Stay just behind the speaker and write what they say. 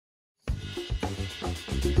Welcome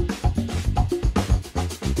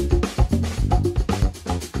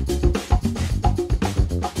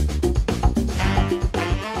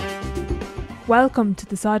to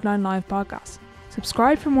the Sideline Live podcast.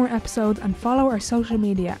 Subscribe for more episodes and follow our social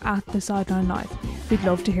media at the Sideline Live. We'd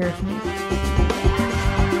love to hear from you.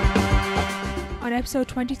 On episode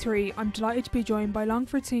 23, I'm delighted to be joined by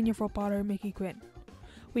Longford senior footballer Mickey Quinn.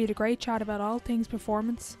 We had a great chat about all things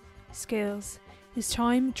performance, skills, his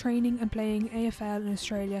time training and playing AFL in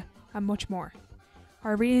Australia, and much more. I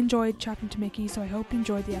really enjoyed chatting to Mickey, so I hope you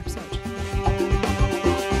enjoyed the episode.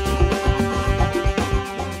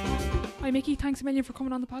 Hi Mickey, thanks a million for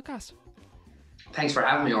coming on the podcast. Thanks for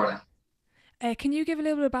having me, Orla. Can you give a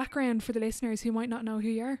little bit of background for the listeners who might not know who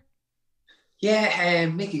you are? Yeah,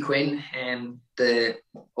 Mickey Quinn, the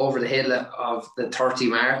over the hill of the 30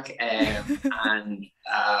 mark, and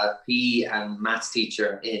PE and maths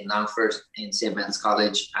teacher in Longford in St. Ben's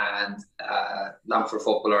College, and Longford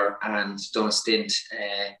footballer, and done a stint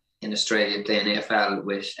in Australia playing AFL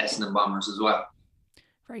with Essendon Bombers as well.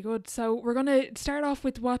 Very good. So we're going to start off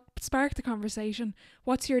with what sparked the conversation.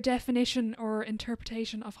 What's your definition or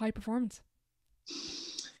interpretation of high performance?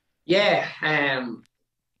 Yeah,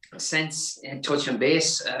 since touching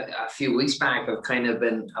base a few weeks back, I've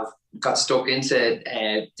got stuck into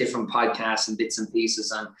different podcasts and bits and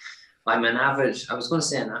pieces, and I'm an avid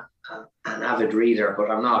reader,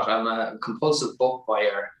 but I'm not. I'm a compulsive book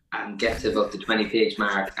buyer and get to about the 20-page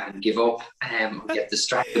mark and give up and get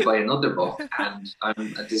distracted by another book, and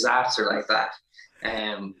I'm a disaster like that.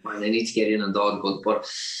 And I need to get in and dog good. But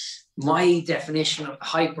my definition of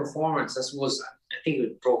high performance, I suppose, I think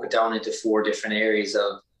it broke it down into 4 different areas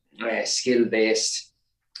of skill-based,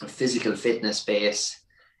 physical fitness-based,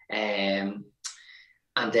 and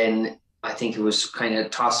then I think it was kind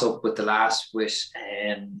of toss-up with the last with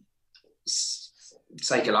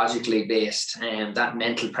psychologically based, and that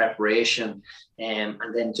mental preparation, and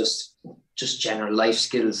then just general life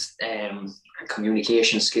skills and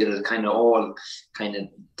communication skills, kind of the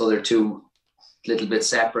other 2 little bit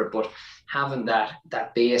separate, but having that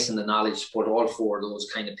base and the knowledge to put all 4 of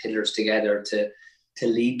those kind of pillars together to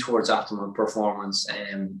lead towards optimal performance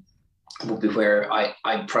would be where I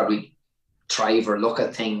probably thrive or look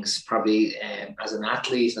at things, probably as an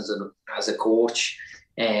athlete, as a coach,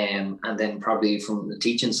 and then probably from the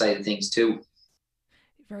teaching side of things too.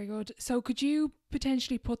 Very good. So could you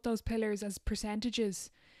potentially put those pillars as percentages,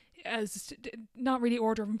 as not really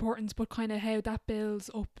order of importance, but kind of how that builds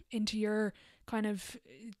up into your kind of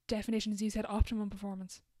definition, as you said, optimum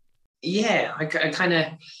performance? Yeah, I kind of,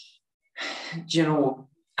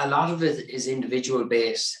 a lot of it is individual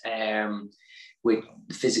based, with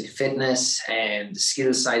physical fitness and the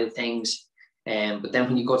skill side of things, but then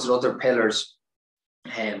when you go to the other pillars,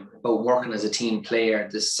 about working as a team player,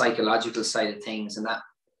 the psychological side of things, and that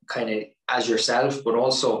kind of as yourself, but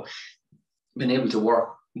also being able to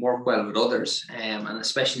work well with others, and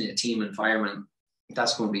especially in a team environment,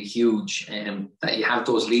 that's going to be huge. That you have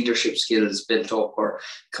those leadership skills built up, or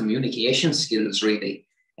communication skills really,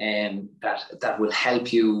 that will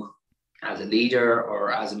help you as a leader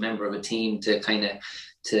or as a member of a team to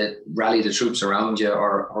rally the troops around you,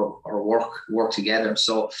 or work together.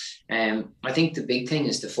 So I think the big thing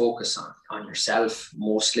is to focus on yourself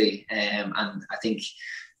mostly, and I think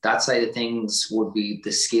that side of things would be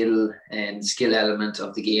the skill element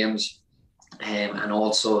of the games, and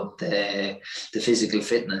also the physical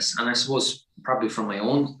fitness. And I suppose probably from my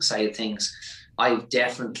own side of things, I've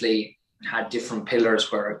definitely had different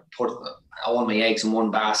pillars where I put all my eggs in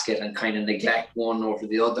one basket and kind of neglect one over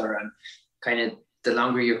the other, and kind of the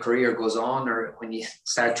longer your career goes on, or when you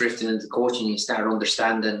start drifting into coaching, you start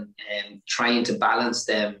understanding and trying to balance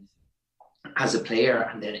them as a player,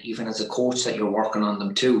 and then even as a coach, that you're working on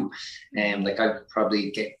them too. Like I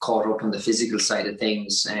probably get caught up on the physical side of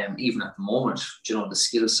things, even at the moment. The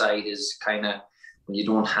skill side is kind of when you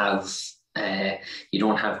don't have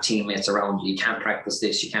teammates around you, you can't practice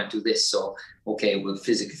this, you can't do this. So okay, well,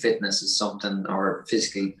 physical fitness is something, or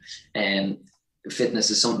physical fitness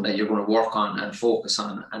is something that you're going to work on and focus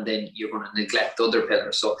on, and then you're going to neglect the other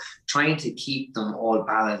pillars. So trying to keep them all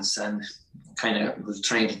balanced, and kind of was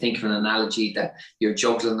trying to think of an analogy that you're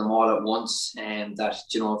juggling them all at once, and that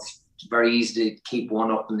it's very easy to keep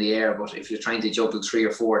one up in the air, but if you're trying to juggle 3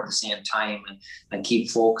 or 4 at the same time and keep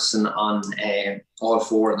focusing on all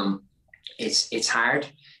 4 of them, it's hard,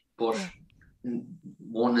 but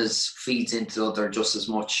one feeds into the other just as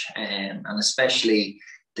much, and especially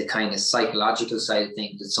the kind of psychological side of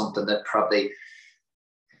things. It's something that probably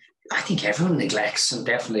I think everyone neglects, and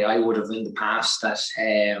definitely I would have in the past, that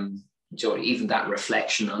even that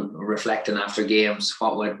reflecting after games,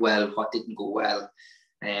 what went well, what didn't go well.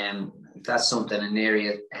 That's something, an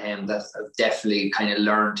area that I've definitely kind of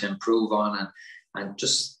learned to improve on, and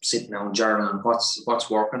just sitting down journaling what's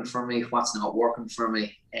working for me, what's not working for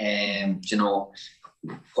me,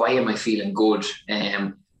 why am I feeling good,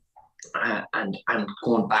 and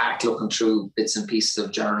going back, looking through bits and pieces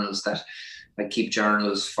of journals that I keep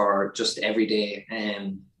journals for just every day,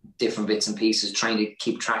 different bits and pieces, trying to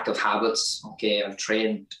keep track of habits. Okay, I've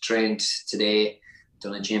trained today,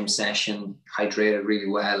 done a gym session, hydrated really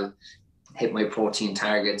well, hit my protein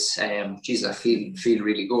targets. I feel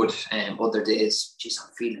really good. Other days,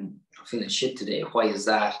 I'm feeling shit today. Why is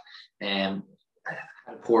that? I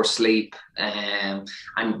had poor sleep. And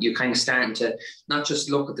you're kind of starting to not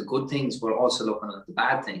just look at the good things, but also looking at the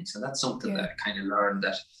bad things. And that's something that I kind of learned,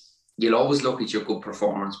 that you'll always look at your good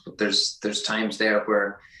performance, but there's times there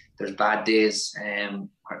where there's bad days,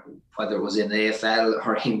 whether it was in the AFL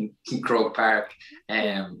or in Croke Park,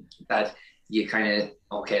 that you kind of,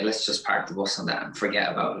 okay, let's just park the bus on that and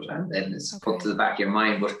forget about it, and then it's put to the back of your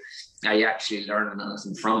mind, but are you actually learning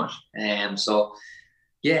anything from it? So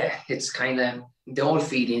yeah, it's kind of, they all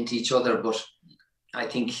feed into each other, but I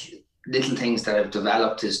think little things that I've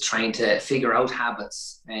developed is trying to figure out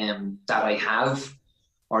habits that I have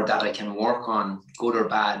or that I can work on, good or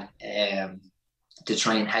bad, to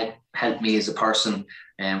try and help me as a person,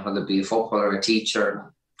 whether it be a footballer, a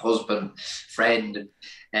teacher, husband, friend,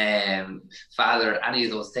 father, any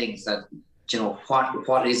of those things, that,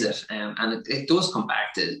 what is it? And it does come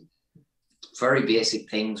back to very basic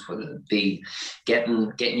things, whether it be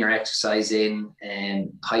getting your exercise in,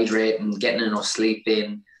 hydrating, getting enough sleep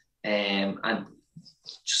in, and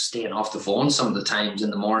just staying off the phone some of the times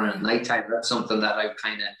in the morning and night time. That's something that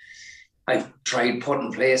I've tried put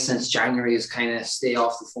in place since January, is kind of stay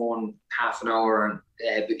off the phone half an hour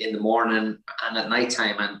in the morning and at night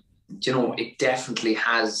time. And, it definitely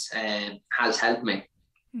has helped me.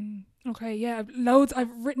 Okay, yeah, loads. I've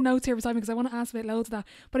written notes here beside me because I want to ask about loads of that.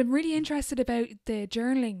 But I'm really interested about the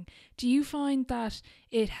journaling. Do you find that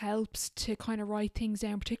it helps to kind of write things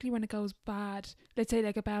down, particularly when it goes bad? Let's say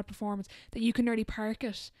like a bad performance, that you can nearly park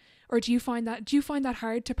it, or do you find that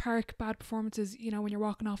hard to park bad performances? When you're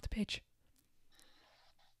walking off the pitch.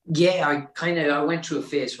 Yeah, I went through a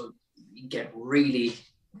phase where you get really,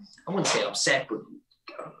 I wouldn't say upset, but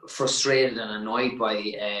frustrated and annoyed by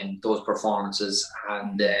those performances,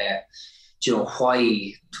 and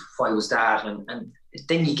why was that, and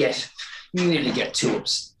then you nearly get too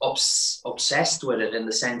obsessed with it, in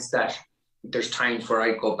the sense that there's times where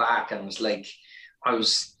I go back and it's like I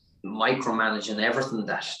was micromanaging everything.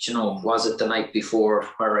 That, was it the night before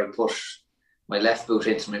where I put my left boot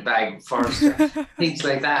into my bag first, things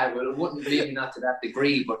like that. Well, it wouldn't, maybe not to that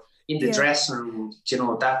degree, but in the dressing room,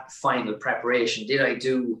 that final preparation, did I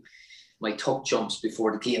do my tuck jumps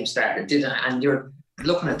before the game started? Did I? And you're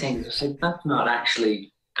looking at things, it's like, that's not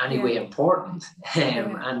actually anyway important.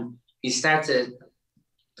 And you start to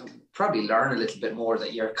probably learn a little bit more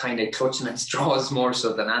that you're kind of clutching at straws more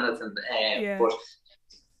so than anything. But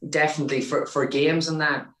definitely for games and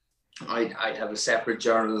that, I'd have a separate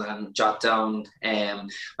journal and jot down.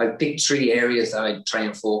 I picked 3 areas that I'd try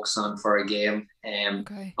and focus on for a game.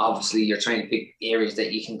 Obviously, you're trying to pick areas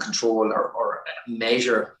that you can control or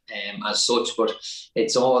measure as such, but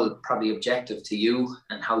it's all probably objective to you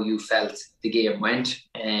and how you felt the game went.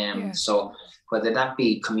 So whether that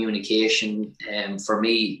be communication, for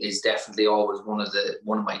me, is definitely always one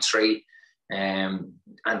of my 3. And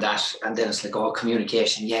then it's like, oh,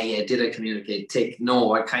 communication. Yeah. Did I communicate? Tick.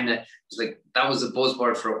 No, I kind of was like, that was a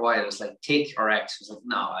buzzword for a while. It's like tick or X. It's like,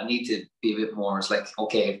 no, I need to be a bit more. It's like,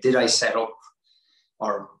 okay, did I set up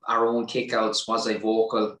our own kickouts? Was I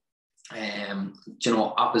vocal?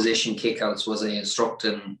 Opposition kickouts, was I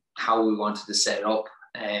instructing how we wanted to set it up?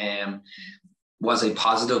 Was I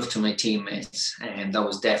positive to my teammates? And that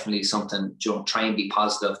was definitely something, try and be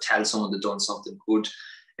positive, tell someone they've done something good.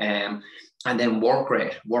 And then work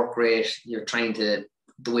rate, you're trying to,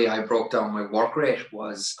 the way I broke down my work rate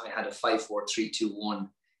was I had a 5-4-3-2-1.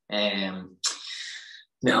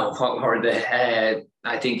 What were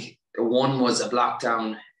I think 1 was a block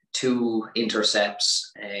down, 2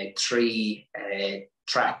 intercepts, 3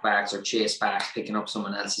 track backs or chase backs, picking up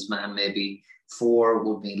someone else's man maybe. 4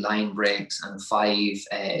 would be line breaks, and 5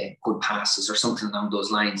 good passes or something along those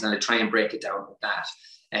lines. And I try and break it down with that.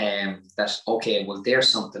 That's okay. Well, there's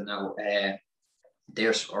something now.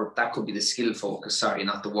 Or that could be the skill focus. Sorry,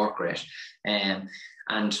 not the work rate. And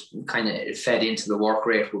kind of it fed into the work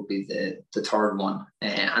rate would be the third one.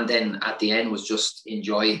 And then at the end was just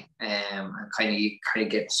enjoy, and kind of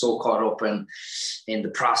get so caught up in the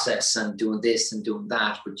process and doing this and doing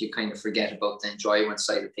that, but you kind of forget about the enjoyment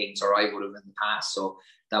side of things, or I would have in the past. So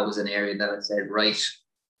that was an area that I said, right,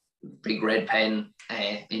 big red pen,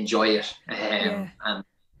 enjoy it. And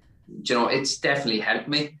it's definitely helped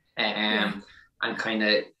me. And kind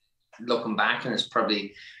of looking back, and it's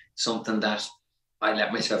probably something that I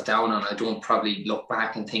let myself down on. I don't probably look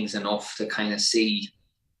back on things enough to kind of see,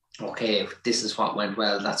 okay, this is what went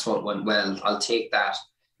well, that's what went well, I'll take that.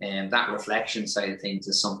 And that reflection side of things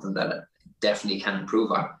is something that I definitely can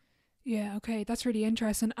improve on. Yeah, okay, that's really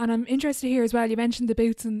interesting. And I'm interested to hear as well, you mentioned the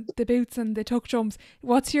boots and the tuck jumps.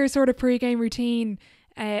 What's your sort of pre-game routine?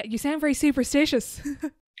 You sound very superstitious.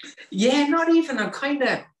 Yeah, not even. I'm kind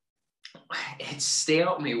of, it's stay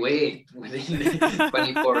out of my way within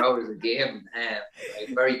 24 hours a game.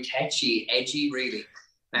 Very catchy, edgy, really.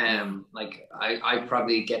 Like I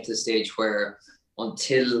probably get to the stage where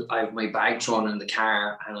until I have my bag thrown in the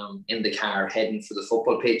car and I'm in the car heading for the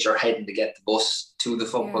football pitch or heading to get the bus to the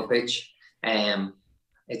football pitch,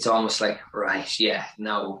 it's almost like, right, yeah,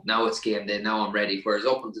 now it's game day, now I'm ready. Whereas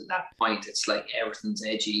up until that point, it's like everything's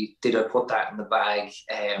edgy. Did I put that in the bag?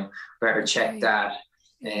 Better check that.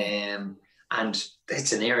 And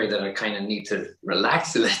it's an area that I kind of need to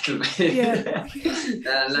relax a little bit. Yeah.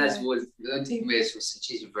 Unless the teammates were said,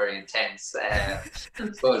 she's very intense.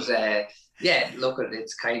 But look,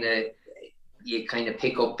 it's kind of, you kind of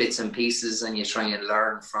pick up bits and pieces and you try and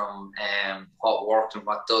learn from what worked and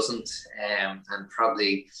what doesn't. And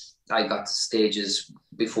probably I got to stages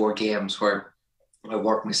before games where I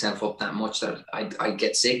worked myself up that much that I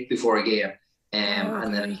get sick before a game.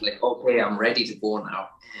 And then it's like, okay, I'm ready to go now.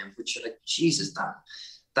 But you're like, Jesus,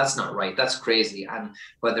 that's not right. That's crazy. And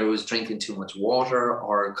whether it was drinking too much water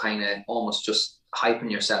or kind of almost just hyping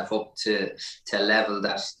yourself up to a level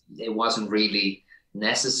that it wasn't really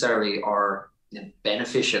necessary or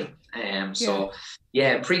beneficial. So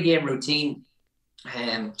pre-game routine,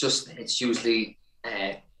 it's usually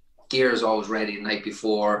gear is always ready the night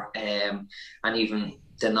before, and even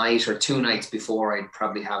the night or 2 nights before, I'd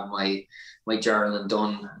probably have my journaling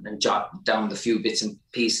done and jot down the few bits and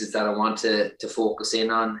pieces that I want to focus in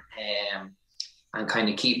on, and kind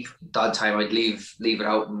of keep that time. I'd leave it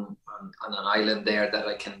out on an island there that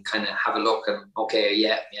I can kind of have a look and, okay,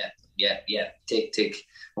 tick,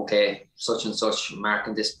 okay, such and such,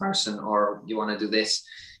 marking this person, or you want to do this,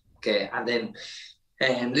 okay, and then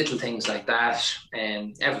little things like that,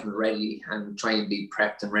 and everything ready, and try and be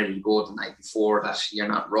prepped and ready to go the night before, that you're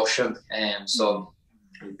not rushing. So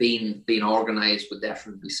being organized would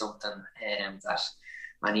definitely be something that,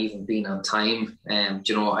 and even being on time.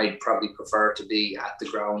 I'd probably prefer to be at the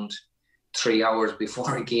ground 3 hours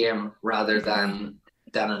before a game rather than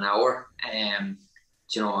an hour. And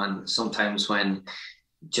sometimes when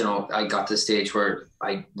I got to the stage where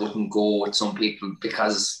I wouldn't go with some people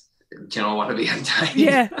because I want to be on time.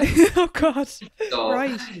 Yeah. Oh God. So,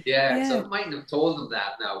 right. Yeah. So I mightn't have told them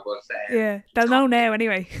that now, but they'll know now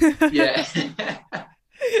anyway. Yeah.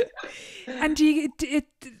 And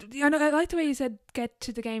I like the way you said get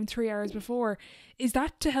to the game 3 hours before. Is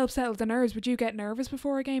that to help settle the nerves? Would you get nervous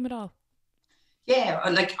before a game at all? Yeah,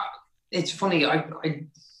 like it's funny. I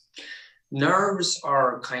nerves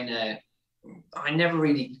are kind of.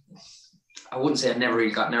 I wouldn't say I never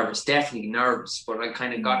really got nervous. Definitely nervous, but I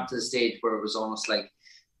kind of got to the stage where it was almost like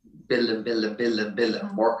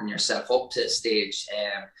building, working yourself up to a stage,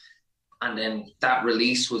 and then that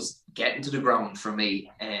release was getting to the ground for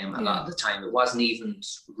me. A lot of the time, it wasn't even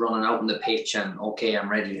running out on the pitch and okay, I'm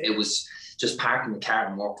ready. It was just parking the car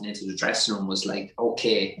and walking into the dressing room. Was like,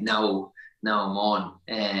 okay, now I'm on.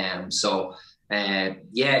 That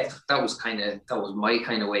was my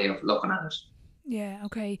kind of way of looking at it. Yeah,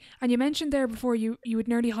 okay. And you mentioned there before you would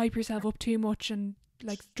nearly hype yourself up too much and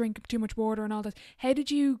like drink too much water and all that. How did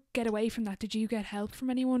you get away from that? Did you get help from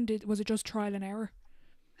anyone? Was it just trial and error?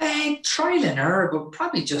 Trial and error, but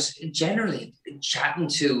probably just generally chatting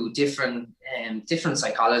to different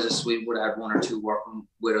psychologists. We would have 1 or 2 working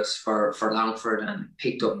with us for Longford, and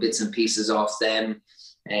picked up bits and pieces off them.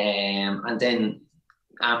 And then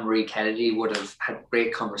Anne-Marie Kennedy would have had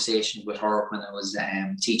great conversations with her when I was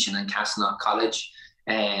teaching in Castleknock College.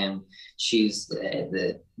 She's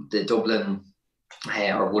the Dublin,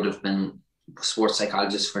 or would have been sports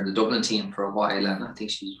psychologist for the Dublin team for a while, and I think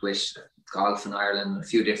she's with golf in Ireland, a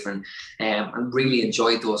few different, and really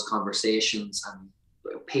enjoyed those conversations and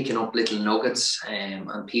picking up little nuggets and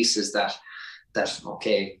pieces that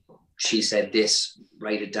okay, she said this,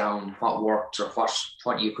 write it down, what worked or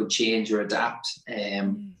what you could change or adapt.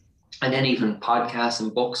 And then even podcasts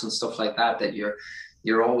and books and stuff like that, that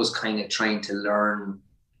you're always kind of trying to learn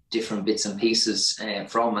different bits and pieces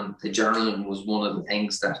from. And the journaling was one of the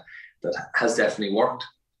things that has definitely worked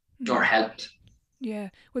or helped. Yeah.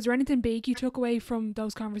 Was there anything big you took away from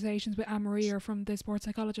those conversations with Anne-Marie or from the sports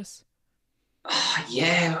psychologist?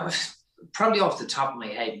 Yeah, probably off the top of my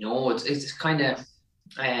head, no. It's kind of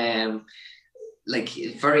like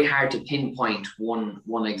very hard to pinpoint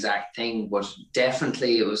one exact thing, but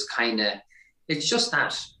definitely it was it's just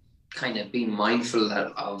that kind of being mindful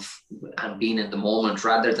of and being in the moment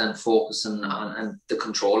rather than focusing on the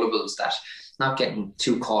controllables, that not getting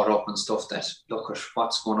too caught up in stuff that, look at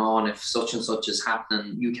what's going on, if such and such is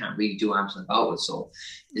happening, you can't really do anything about it. So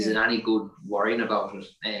is it any good worrying about it?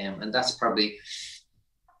 And that's probably,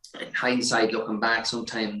 in hindsight, looking back,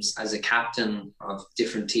 sometimes as a captain of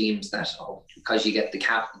different teams, that because you get the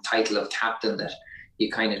title of captain, that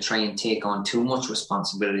you kind of try and take on too much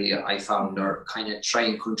responsibility, I found, or kind of try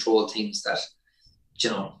and control things that,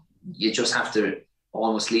 you just have to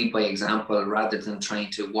almost lead by example rather than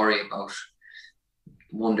trying to worry about,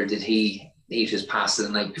 wonder did he eat his pasta the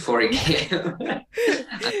night before he came?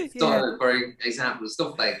 For example,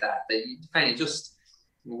 stuff like that you kind of just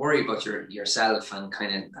worry about yourself and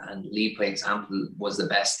and lead by example was the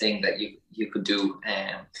best thing that you could do,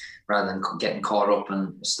 rather than getting caught up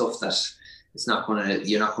in stuff that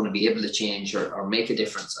you're not going to be able to change or make a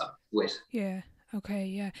difference with. Yeah. Okay.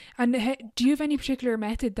 Yeah. And do you have any particular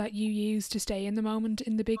method that you use to stay in the moment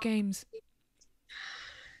in the big games?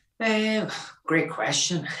 Great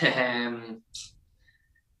question. I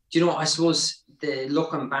suppose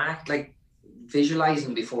looking back, like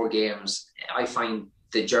visualizing before games, I find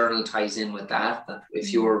the journal ties in with that. That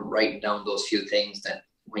if you're writing down those few things, that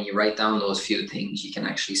when you write down those few things, you can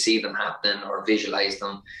actually see them happening or visualize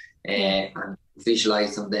them, and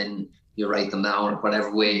visualize them. Then you write them down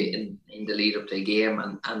whatever way in the lead up to a game,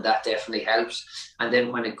 and that definitely helps. And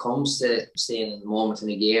then when it comes to staying in the moment in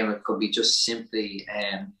a game, it could be just simply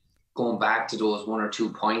going back to those one or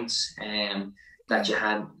 2 points that you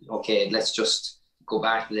had. Okay, let's just go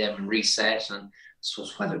back to them and reset. And so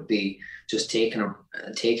whether it be just taking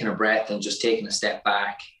a breath and just taking a step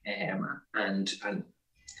back, and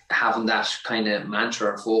having that kind of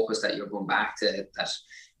mantra or focus that you're going back to,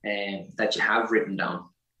 that you have written down.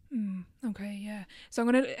 Okay, yeah. So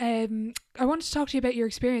I wanted to talk to you about your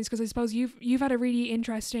experience, because I suppose you've had a really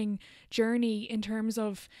interesting journey in terms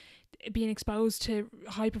of being exposed to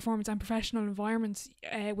high performance and professional environments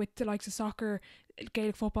with the likes of soccer,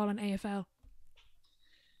 Gaelic football and AFL.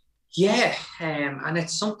 Yeah, and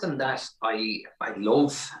it's something that I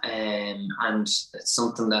love, and it's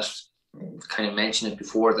something that, kind of mentioned it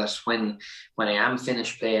before, that when I am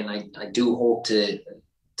finished playing, I do hope to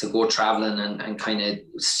go traveling and kind of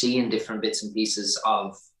seeing different bits and pieces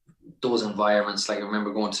of those environments. Like I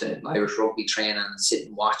remember going to Irish rugby training and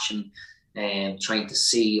sitting watching and trying to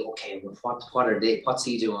see, okay, what's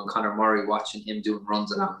he doing? Conor Murray, watching him doing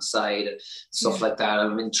runs along the side and stuff like that.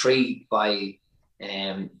 I'm intrigued by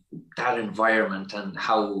that environment and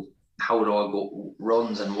how it all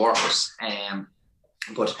runs and works.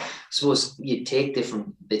 But I suppose you take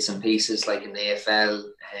different bits and pieces, like in the AFL,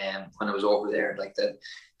 when I was over there, like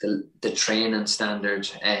the training standard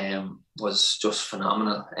was just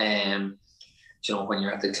phenomenal. When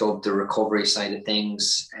you're at the club, the recovery side of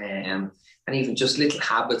things, and even just little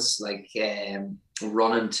habits like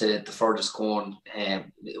running to the furthest cone.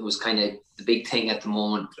 It was kind of the big thing at the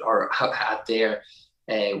moment, or out there,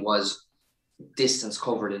 was distance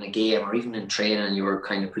covered in a game or even in training. You were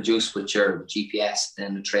kind of produced with your GPS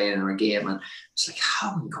then the training or a game, and it's like,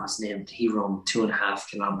 how in God's name did he run 2.5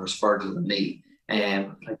 kilometers further than me?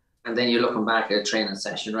 And then you're looking back at a training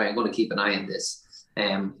session, right, I'm going to keep an eye on this.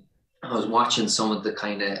 I was watching some of the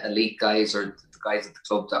kind of elite guys or the guys at the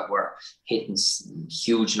club that were hitting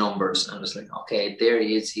huge numbers, and I was like, okay, there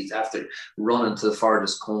he is, he's after running to the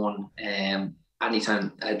furthest cone.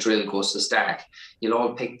 Anytime a drill goes to start, you'll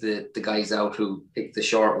all pick the guys out who pick the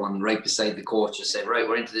short one right beside the coach and say, right,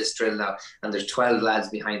 we're into this drill now, and there's 12 lads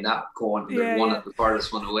behind that cone, and there's one at the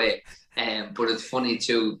furthest one away. But it's funny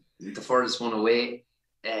too, the furthest one away,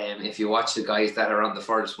 if you watch the guys that are on the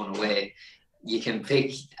furthest one away, you can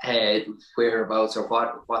pick whereabouts or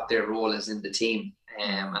what their role is in the team,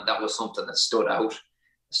 and that was something that stood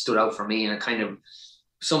out for me, and it kind of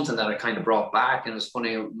something that I kind of brought back. And it was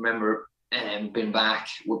funny, I remember been back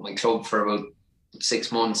with my club for about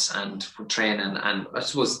 6 months and training, and I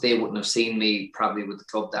suppose they wouldn't have seen me probably with the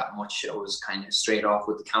club that much. I was kind of straight off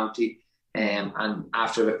with the county, And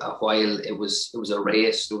after a while, it was a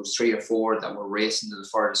race. There was 3 or 4 that were racing to the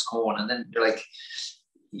furthest cone, and then they're like,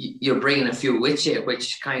 you're bringing a few with you,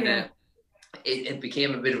 which kind of it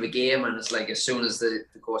became a bit of a game. And it's like, as soon as the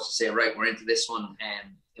coach would say, right, we're into this one,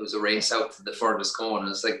 and it was a race out to the furthest cone, and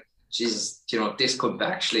it's like, Jesus, this could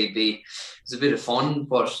actually be, it's a bit of fun,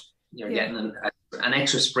 but you're getting an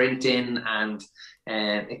extra sprint in, and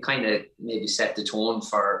it kind of maybe set the tone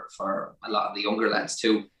for a lot of the younger lads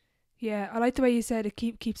too. Yeah, I like the way you said it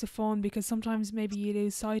keeps it fun, because sometimes maybe you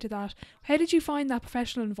lose sight of that. How did you find that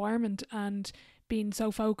professional environment and being so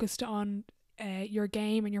focused on your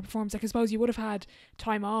game and your performance? Like, I suppose you would have had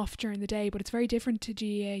time off during the day, but it's very different to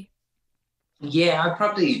GAA. Yeah, I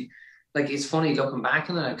probably, like, it's funny looking back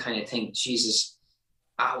on it, I kind of think, Jesus,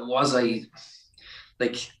 was I,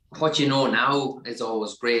 like, what you know now is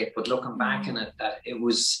always great, but looking back on it, that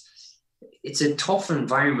it's a tough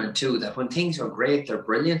environment too, that when things are great, they're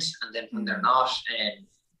brilliant, and then when they're not,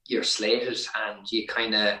 you're slated, and you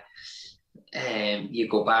kind of, you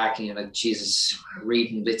go back and you're like, Jesus,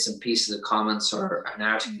 reading bits and pieces of comments or an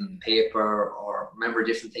article in the paper, or remember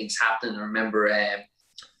different things happening, or remember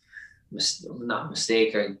not a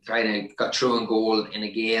mistake, I kind of got through and goal in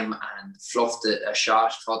a game and fluffed a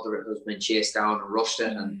shot, thought that it was being chased down, and rushed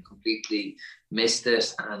it and completely missed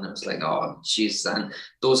it, and I was like, oh jeez. And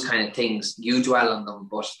those kind of things, you dwell on them,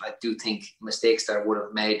 but I do think mistakes that I would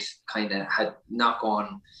have made kind of had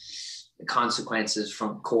knock-on consequences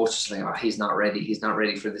from coaches, like, oh, he's not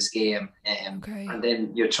ready for this game, and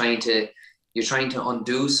then you're trying to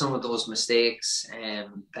undo some of those mistakes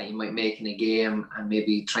that you might make in a game, and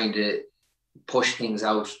maybe trying to push things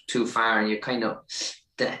out too far, and you're kind of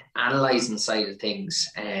the analysing side of things,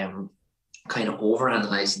 kind of over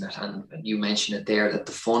analysing it. And you mentioned it there, that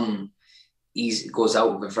the fun goes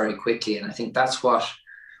out of it very quickly, and I think that's what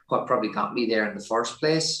probably got me there in the first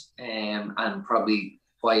place, and probably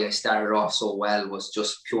why I started off so well was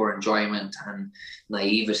just pure enjoyment and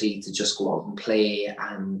naivety to just go out and play,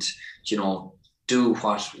 and do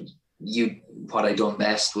what I done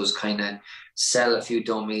best was kind of sell a few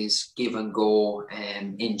dummies, give and go,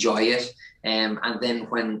 and enjoy it. And then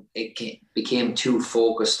when it became too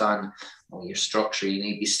focused on your structure, you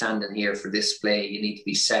need to be standing here for this play, you need to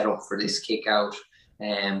be set up for this kick out,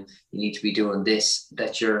 you need to be doing this,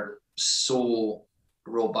 that you're so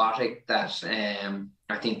robotic that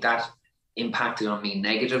I think that impacted on me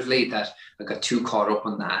negatively, that I got too caught up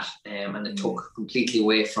on that, and it took completely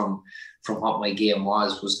away from what my game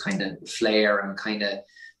was kind of flair and kind of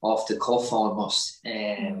off the cuff almost.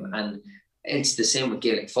 And it's the same with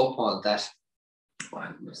Gaelic football, that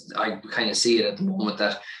I kind of see it at the moment,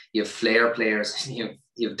 that you have flair players, you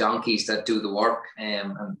have donkeys that do the work,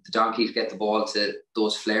 and the donkeys get the ball to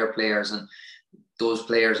those flair players, and those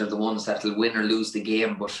players are the ones that will win or lose the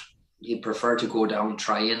game, but you prefer to go down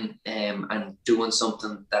trying and doing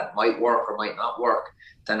something that might work or might not work,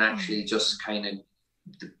 than actually just kind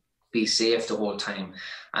of be safe the whole time.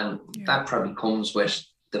 And that probably comes with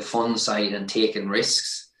the fun side and taking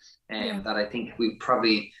risks, that I think we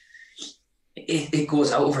probably, it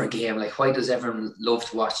goes over a game. Like, why does everyone love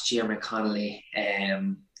to watch Jim Connolly,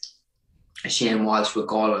 Shane Walsh with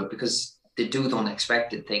Galway? Because they do the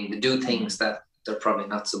unexpected thing. They do things that they're probably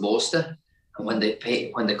not supposed to. And when they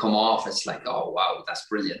come off, it's like, oh wow, that's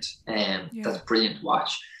brilliant. That's brilliant to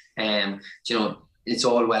watch. It's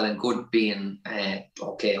all well and good being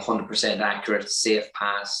 100% accurate, safe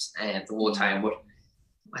pass the whole time, but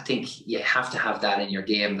I think you have to have that in your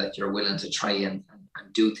game, that you're willing to try and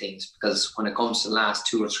do things, because when it comes to the last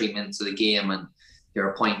 2 or 3 minutes of the game and you're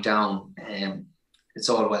a point down, it's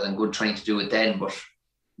all well and good trying to do it then, but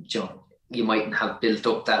you mightn't have built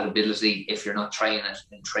up that ability if you're not trying it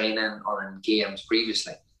in training or in games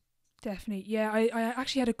previously. Definitely. Yeah, I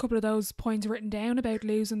actually had a couple of those points written down about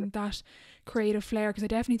losing that creative flair, because I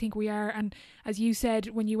definitely think we are. And as you said,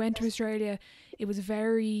 when you went to Australia, it was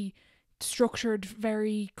very structured,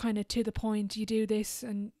 very kind of to the point. You do this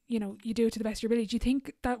and you do it to the best of your ability. Do you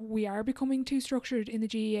think that we are becoming too structured in the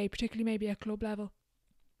GAA, particularly maybe at club level?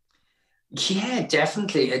 Yeah,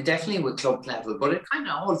 definitely with club level, but it kind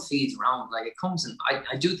of all feeds around. Like, it comes in,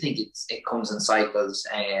 I do think it comes in cycles.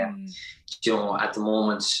 At the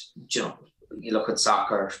moment, you look at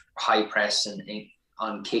soccer, high press and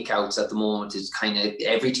on kickouts at the moment is kind of,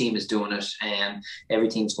 every team is doing it, and every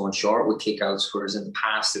team's going short with kickouts, whereas in the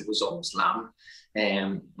past it was always long.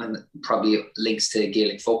 And probably links to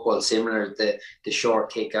Gaelic football, similar, the short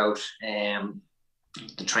kick out, they're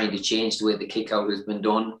trying to change the way the kick out has been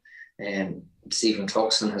done. Stephen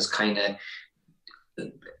Cluxton has kind of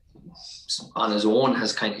on his own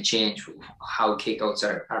has kind of changed how kickouts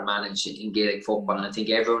are managed in Gaelic football. And I think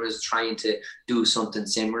everyone is trying to do something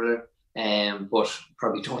similar, but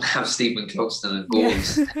probably don't have Stephen Cluxton at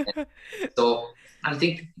goals. Yeah. So I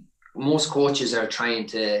think most coaches are trying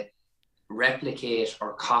to replicate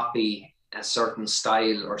or copy a certain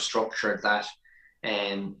style or structure that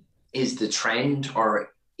is the trend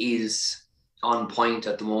or is on point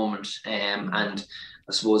at the moment. And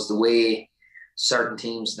I suppose the way certain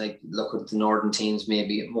teams, like look at the northern teams,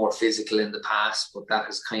 maybe more physical in the past, but that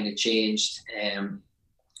has kind of changed.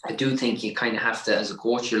 I do think you kind of have to, as a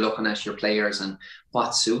coach, you're looking at your players and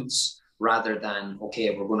what suits, rather than,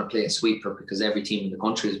 okay, we're going to play a sweeper because every team in the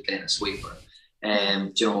country is playing a sweeper.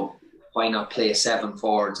 You know, why not play 7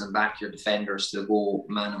 forwards and back your defenders to go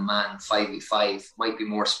man-on-man, 5v5? Might be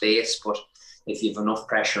more space, but if you have enough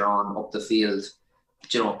pressure on up the field,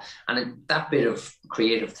 you know, and that bit of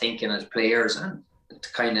creative thinking as players and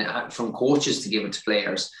to kind of from coaches to give it to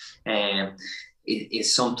players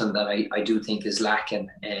is something that I do think is lacking.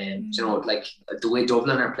 You know, like the way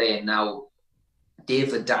Dublin are playing now,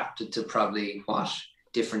 they've adapted to probably what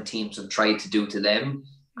different teams have tried to do to them.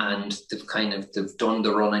 And they've done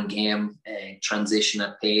the running game, transition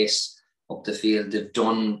at pace up the field. They've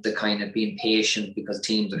done the kind of being patient because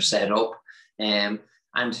teams are set up. And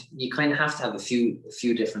you kind of have to have a few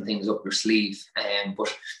different things up your sleeve. But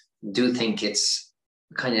I do think it's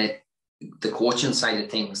kind of the coaching side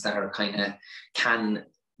of things that are kind of can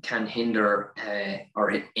hinder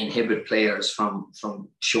or inhibit players from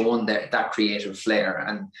showing that creative flair.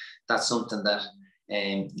 And that's something that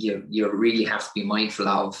you really have to be mindful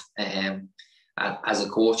of as a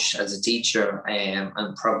coach, as a teacher,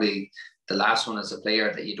 and probably the last one as a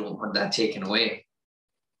player, that you don't want that taken away.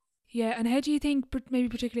 Yeah, and how do you think, maybe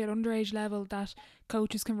particularly at underage level, that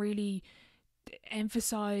coaches can really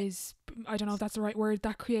emphasise, I don't know if that's the right word,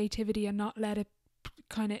 that creativity and not let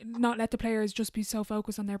the players just be so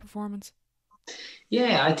focused on their performance?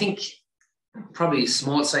 Yeah, I think probably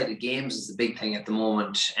small-sided games is the big thing at the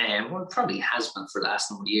moment. Well, it probably has been for the last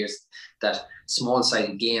number of years, that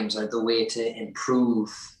small-sided games are the way to improve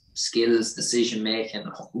skills, decision-making.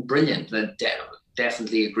 Brilliant. I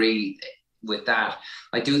definitely agree with that.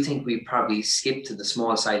 I do think we probably skipped to the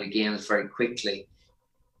small-sided games very quickly.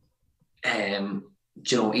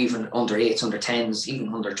 You know, even under 8s, under 10s,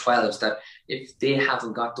 even under 12s, that if they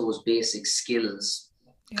haven't got those basic skills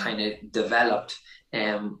kind of developed,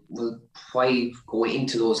 well, why go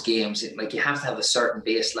into those games? Like, you have to have a certain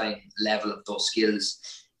baseline level of those skills.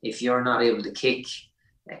 If you're not able to kick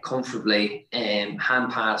comfortably, hand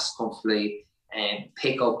pass comfortably,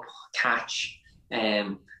 pick up, catch,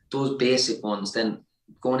 those basic ones, then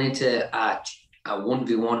going into a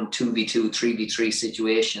 1v1, 2v2, 3v3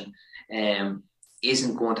 situation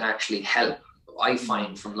isn't going to actually help, I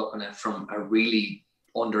find, from looking at from a really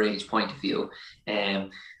underage point of view.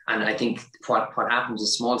 And I think what happens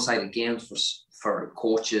is small-sided games for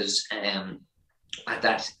coaches at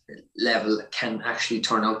that level can actually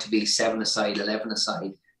turn out to be 7-a-side,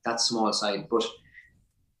 11-a-side. That's small side, but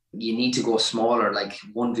you need to go smaller, like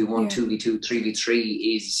 1v1, 2v2,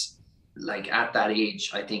 3v3 is like, at that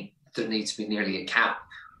age, I think there needs to be nearly a cap,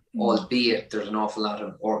 albeit there's an awful lot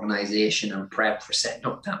of organisation and prep for setting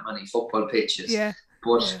up that many football pitches.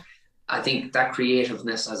 But I think that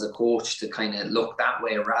creativeness as a coach to kind of look that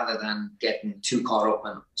way, rather than getting too caught up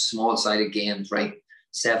in small-sided games, right?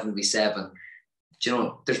 7v7. You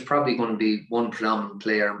know, there's probably going to be one predominant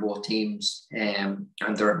player in both teams, and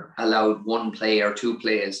they're allowed one play or two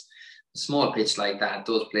plays. A small pitch like that,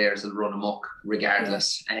 those players will run amok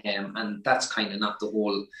regardless. And that's kind of not the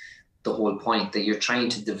whole point, that you're trying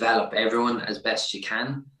to develop everyone as best you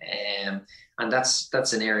can. And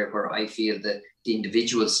that's an area where I feel that the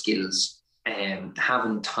individual skills,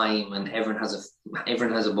 having time, and everyone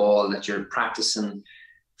has a ball, that you're practicing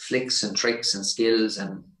flicks and tricks and skills,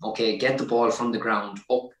 and okay, get the ball from the ground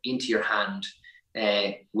up into your hand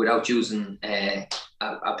without using a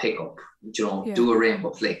pickup. You know, do a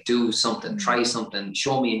rainbow flick, do something, try something,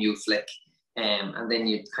 show me a new flick. And then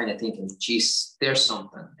you're kind of thinking, geez, there's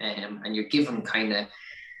something. And you're giving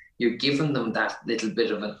them that little bit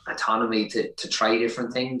of an autonomy to try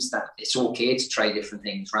different things, that it's okay to try different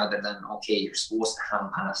things, rather than, okay, you're supposed to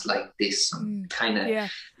hand pass like this. And kind of,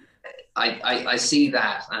 I see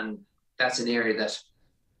that. And that's an area that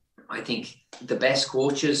I think the best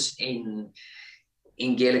coaches in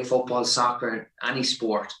Gaelic football, soccer, any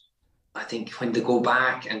sport, I think when they go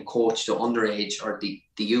back and coach the underage or the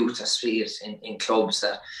youth, I see it in clubs,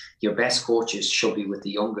 that your best coaches should be with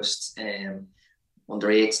the youngest. under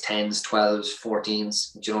 8s, 10s, 12s,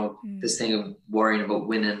 14s. You know, this thing of worrying about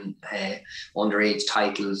winning underage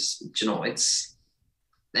titles. You know, it's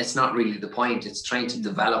not really the point. It's trying to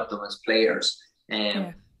develop them as players,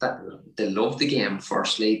 that they love the game.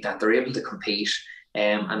 Firstly, that they're able to compete.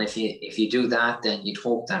 And if you do that, then you'd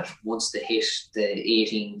hope that once they hit the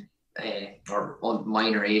 18 or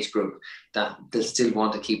minor age group, that they'll still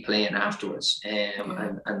want to keep playing afterwards,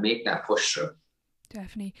 and make that push through.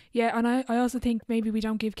 Definitely. Yeah, and I also think maybe we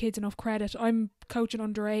don't give kids enough credit. I'm coaching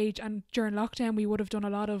underage, and during lockdown we would have done a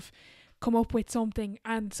lot of come up with something,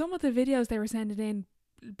 and some of the videos they were sending in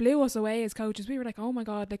blew us away as coaches. We were like, oh my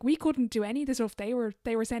God, like we couldn't do any of the stuff they were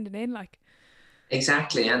sending in, like.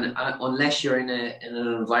 Exactly, and unless you're in an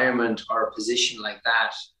environment or a position like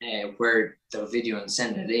that, where they're video and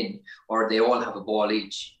send it in, or they all have a ball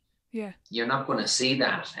each, you're not going to see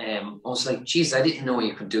that. I was like, geez, I didn't know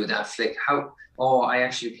you could do that flick. How? Oh, I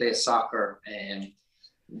actually play soccer,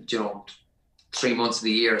 you know, 3 months of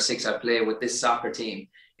the year, 6 I play with this soccer team,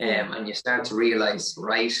 and you start to realize,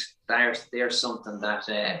 right, there's something that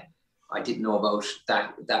I didn't know about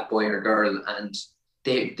that boy or girl, and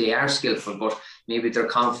they are skillful, but maybe their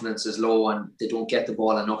confidence is low and they don't get the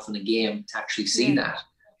ball enough in the game to actually see that.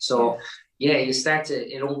 So you start to,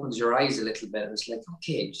 it opens your eyes a little bit. It's like,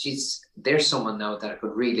 okay, geez, there's someone now that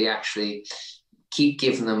could really actually keep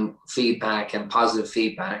giving them feedback and positive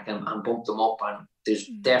feedback and bump them up. And there's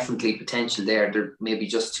definitely potential there. They're maybe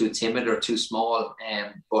just too timid or too small.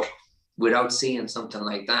 But without seeing something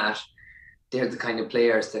like that, they're the kind of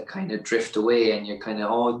players that kind of drift away, and you're kind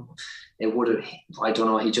of, oh, it would have, I don't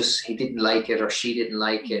know, he didn't like it or she didn't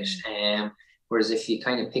like it. Whereas if you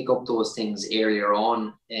kind of pick up those things earlier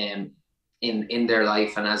on in their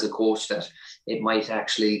life, and as a coach, that it might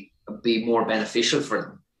actually be more beneficial for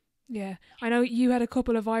them. Yeah, I know you had a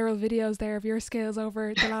couple of viral videos there of your skills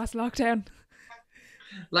over the last lockdown.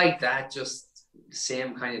 Like that, just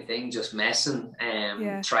same kind of thing, just messing,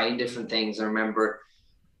 trying different things. I remember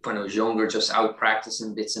when I was younger, just out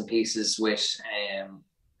practicing bits and pieces with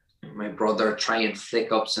my brother, trying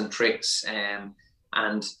flick ups and tricks,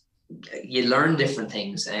 and you learn different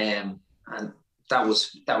things, and that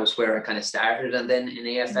was where I kind of started. And then in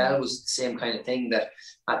AFL was the same kind of thing, that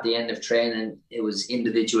at the end of training it was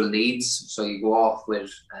individual needs. So you go off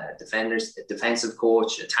with defenders, a defensive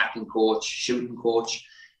coach, attacking coach, shooting coach,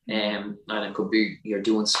 and it could be you're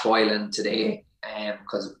doing spoiling today,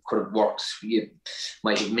 because it could have worked. You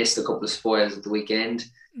might have missed a couple of spoils at the weekend.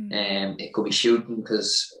 It could be shooting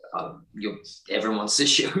because everyone wants to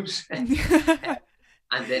shoot.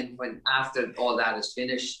 And then when after all that is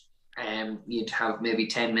finished, you'd have maybe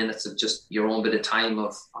 10 minutes of just your own bit of time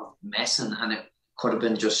of messing, and it could have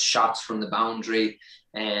been just shots from the boundary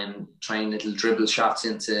and trying little dribble shots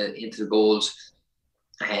into the goals,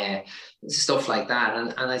 stuff like that.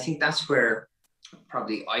 And I think that's where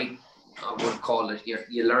probably I would call it,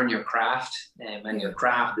 you learn your craft, and your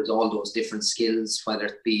craft is all those different skills, whether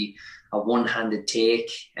it be a one-handed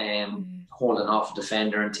take, holding off a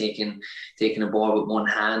defender and taking a ball with one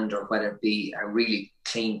hand, or whether it be a really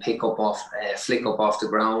clean flick up off the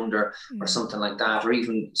ground, or something like that, or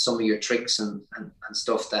even some of your tricks and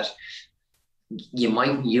stuff that you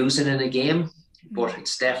might use it in a game, but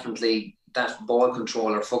it's definitely that ball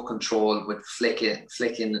control or foot control with flicking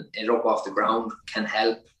it up off the ground can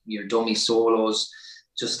help. Your dummy solos,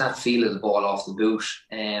 just that feel of the ball off the boot,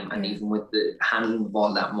 and even with the handling the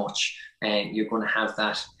ball that much, you're going to have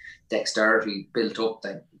that dexterity built up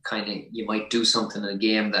that kind of, you might do something in a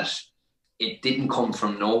game that it didn't come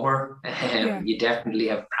from nowhere. You definitely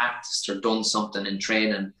have practiced or done something in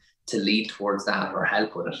training to lead towards that or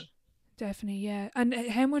help with it. Definitely, yeah. And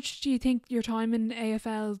how much do you think your time in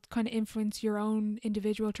AFL kind of influenced your own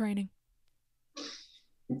individual training?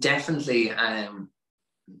 Definitely,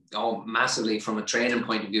 massively. From a training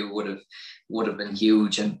point of view, would have been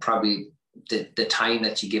huge, and probably the time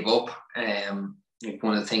that you give up. Like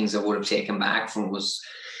one of the things I would have taken back from was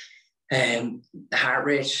heart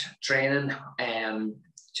rate training.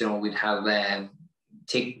 We'd have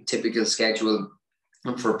typical schedule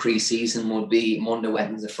for pre-season would be Monday,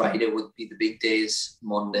 Wednesday, Friday would be the big days.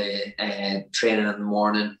 Monday, training in the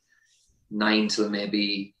morning, 9 till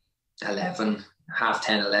maybe 11,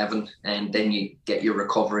 10:30, 11, and then you get your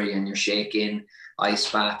recovery and your shake-in,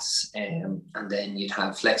 ice baths, and then you'd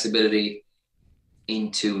have flexibility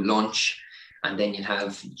into lunch, and then you'd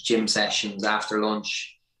have gym sessions after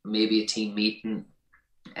lunch, maybe a team meeting,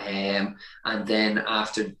 and then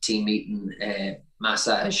after the team meeting,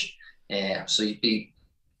 massage. So you'd be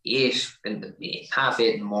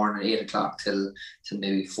 8:30 in the morning, 8 o'clock till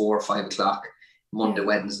maybe 4 or 5 o'clock, Monday,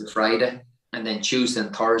 Wednesday, Friday. And then Tuesday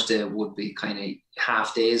and Thursday would be kind of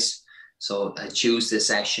half days. So a Tuesday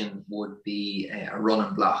session would be a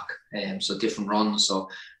running block, so different runs. So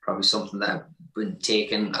probably something that I've been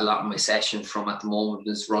taking a lot of my sessions from at the moment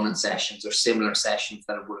is running sessions or similar sessions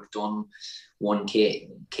that I would have done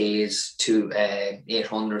 1Ks, 800s,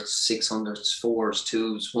 600s, 4s,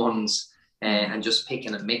 2s, 1s, and just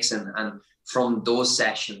picking and mixing. And from those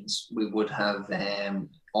sessions, we would have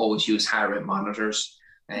always use heart rate monitors.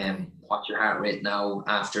 What's your heart rate now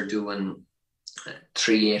after doing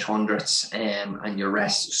 3 800s, and you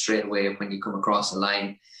rest straight away when you come across a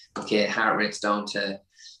line. Okay, heart rate's down to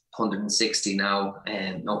 160 now,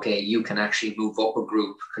 and okay, you can actually move up a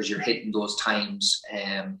group because you're hitting those times.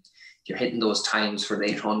 You're hitting those times for the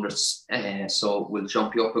 800s, so we'll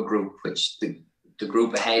jump you up a group, which the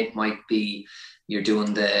group ahead might be you're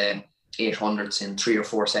doing the 800s in 3 or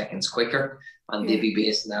 4 seconds quicker, and they'd be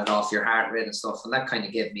basing that off your heart rate and stuff. And that kind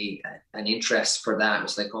of gave me an interest for that. It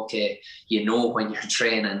was like, okay, you know, when you're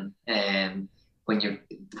training and when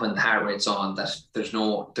the heart rate's on, that there's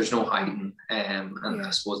no hiding. And I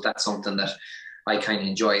suppose that's something that I kind of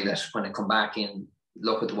enjoy, that when I come back in,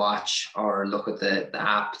 look at the watch or look at the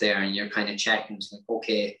app there, and you're kind of checking. It's like,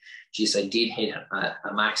 okay, geez, I did hit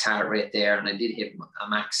a max heart rate there, and I did hit a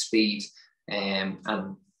max speed, and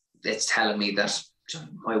it's telling me that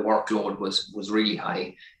my workload was really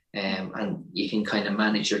high, and you can kind of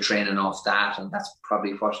manage your training off that. And that's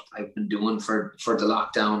probably what I've been doing for the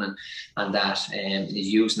lockdown, and that is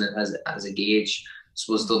using it as a gauge. I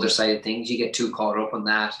suppose the other side of things, you get too caught up on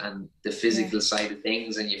that and the physical side of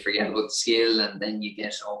things, and you forget about the skill, and then you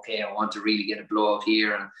get, okay, I want to really get a blowout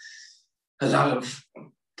here. And a lot of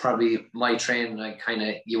probably my training,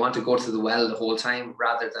 you want to go to the well the whole time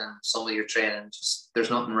rather than some of your training. Just there's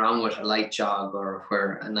nothing wrong with a light jog or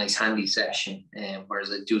where a nice handy session. Whereas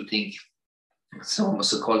I do think it's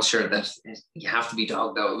almost a culture that you have to be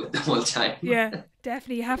dogged out the whole time. Yeah,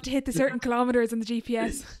 definitely. You have to hit the certain kilometres on the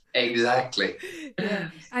GPS. Exactly. Yeah.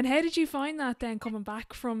 And how did you find that then, coming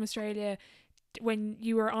back from Australia, when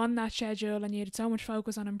you were on that schedule and you had so much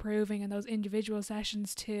focus on improving and those individual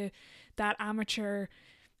sessions, to that amateur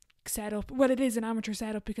setup? Well, it is an amateur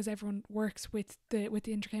setup because everyone works with the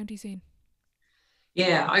intercounty scene.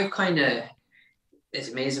 Yeah, it's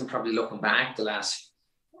amazing probably looking back the last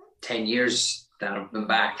 10 years that I've been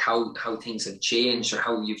back, how things have changed, or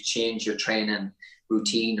how you've changed your training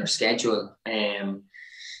routine or schedule.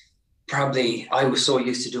 Probably I was so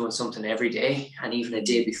used to doing something every day, and even a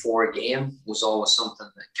day before a game was always something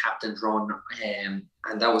that captain's run, and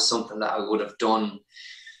that was something that I would have done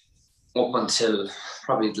up until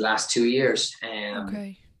probably the last 2 years.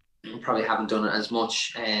 Probably haven't done it as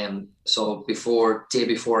much. So day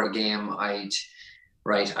before a game,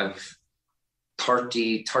 I've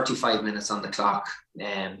 35 minutes on the clock,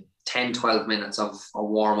 10-12 minutes of a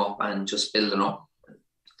warm-up and just building up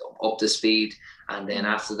the speed. And then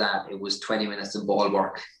after that, it was 20 minutes of ball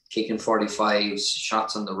work, kicking 45s,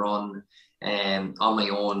 shots on the run, on my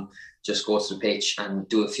own, just go to the pitch and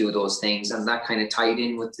do a few of those things. And that kind of tied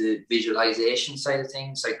in with the visualization side of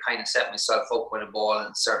things. I kind of set myself up with a ball in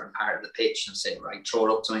a certain part of the pitch and say, right, throw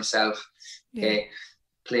it up to myself. Okay,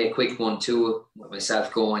 play a quick 1-2 with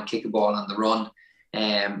myself, go and kick a ball on the run,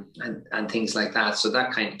 and things like that. So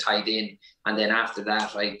that kind of tied in. And then after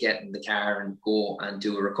that, I get in the car and go and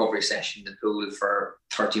do a recovery session in the pool for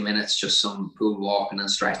 30 minutes, just some pool walking and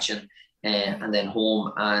stretching, and then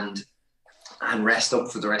home and rest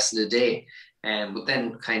up for the rest of the day. But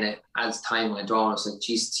then kind of as time went on, I was like,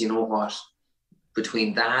 geez, you know what?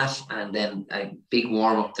 Between that and then a big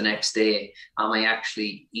warm up the next day, am I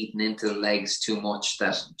actually eating into the legs too much?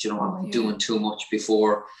 That, am I doing too much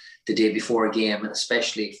before the day before a game? And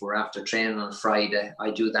especially if we're after training on a Friday,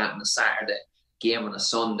 I do that on a Saturday, game on a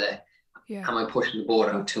Sunday. Am I pushing the boat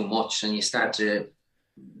out too much? And you start to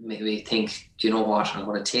maybe think, do you know what? I'm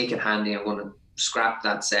going to take it handy. I'm going to scrap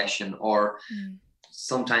that session. Or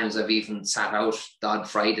sometimes I've even sat out the odd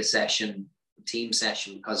Friday session, team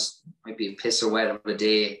session, because it might be a piss or wet of a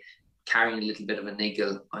day, carrying a little bit of a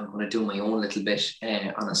niggle. I'm going to do my own little bit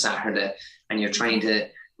on a Saturday, and you're trying to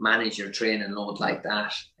manage your training load like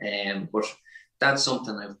that. But that's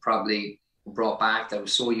something I've probably brought back, that I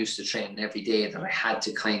was so used to training every day that I had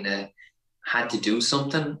to do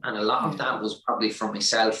something. And a lot of that was probably for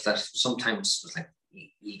myself, that sometimes was like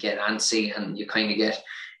you get antsy and you kind of get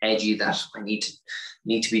edgy, that I need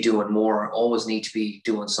to be doing more, always need to be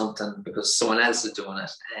doing something because someone else is doing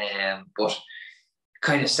it. But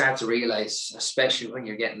kind of start to realize, especially when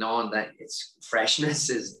you're getting on, that it's freshness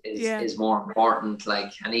is more important.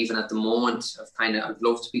 Like, and even at the moment, I'd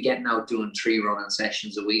love to be getting out doing 3 running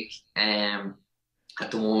sessions a week. And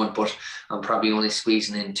at the moment, but I'm probably only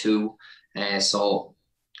squeezing in 2. So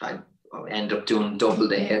I end up doing double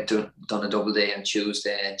day. I've done a double day on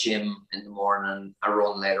Tuesday, gym in the morning, a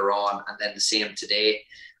run later on, and then the same today.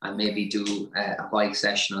 And maybe do a bike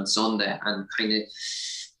session on Sunday, and kind of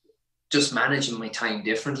just managing my time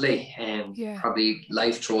differently. Probably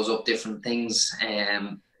life throws up different things.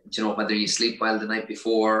 You know, whether you sleep well the night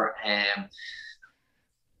before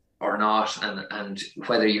or not, and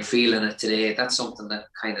whether you're feeling it today. That's something that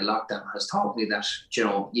kind of lockdown has taught me, that, you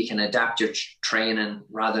know, you can adapt your training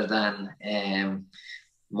rather than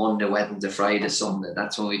Monday, Wednesday, Friday, Sunday.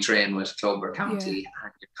 That's when we train with Club or County,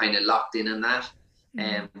 and you're kind of locked in that.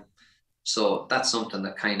 So that's something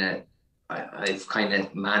that kind of I've kind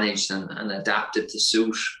of managed and adapted to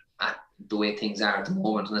suit the way things are at the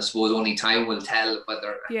moment. And I suppose only time will tell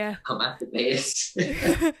whether I'm at the base.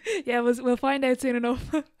 We'll find out soon enough.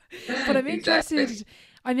 But I'm interested. Exactly.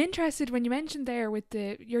 I'm interested when you mentioned there with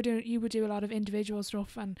you would do a lot of individual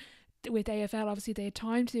stuff, and with AFL obviously they had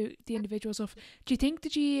time to do the individual stuff. Do you think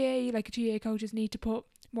the GAA coaches need to put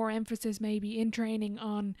more emphasis maybe in training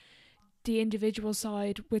on the individual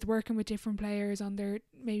side, with working with different players on their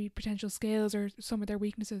maybe potential skills or some of their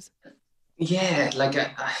weaknesses? Yeah, like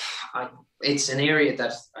it's an area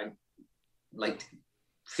that I like.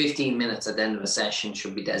 15 minutes at the end of a session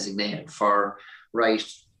should be designated for, right,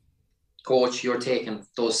 coach, you're taking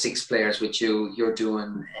those 6 players with you, you're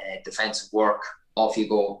doing defensive work, off you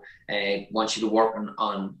go. Want you to work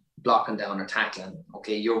on blocking down or tackling.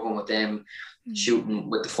 Okay, you're going with them, shooting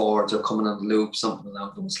with the forwards or coming on the loop, something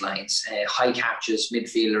along those lines. High catches,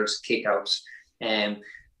 midfielders, kick-outs. And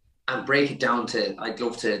break it down to, I'd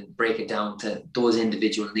love to break it down to those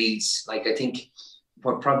individual needs. Like, I think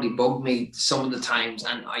what probably bugged me some of the times,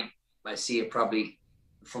 and I see it probably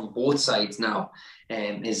from both sides now,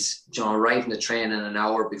 is, you know, arriving to training an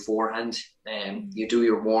hour beforehand, you do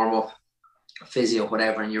your warm-up, physio,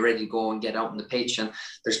 whatever, and you're ready to go and get out on the pitch. And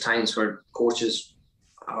there's times where coaches,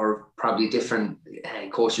 or probably different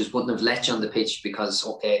coaches, wouldn't have let you on the pitch because,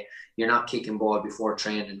 okay, you're not kicking ball before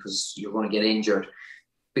training because you're going to get injured.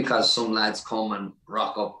 Because some lads come and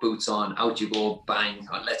rock up, boots on, out you go, bang,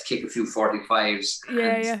 let's kick a few 45s.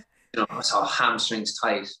 You know, I saw hamstrings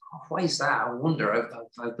tight. Why is that? I wonder.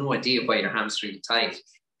 I've no idea why your hamstrings tight.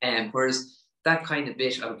 Whereas that kind of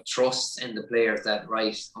bit of trust in the players that,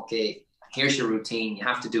 right, okay, here's your routine. You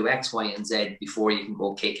have to do X, Y, and Z before you can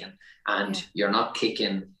go kicking. And you're not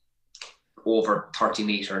kicking over 30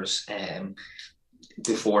 metres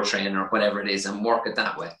before training or whatever it is, and work it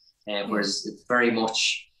that way. Whereas it's very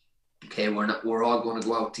much, okay, we're all going to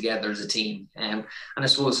go out together as a team. And I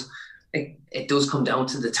suppose it does come down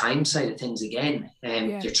to the time side of things again.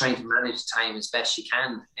 You're trying to manage time as best you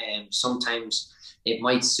can. Sometimes it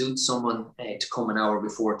might suit someone to come an hour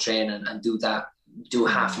before training and do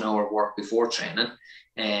half an hour work before training.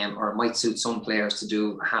 Or it might suit some players to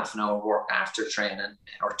do half an hour work after training,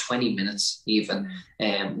 or 20 minutes even,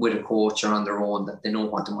 with a coach or on their own, that they know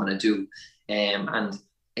what they want to do. And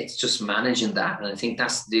it's just managing that. And I think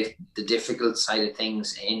that's the difficult side of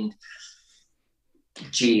things in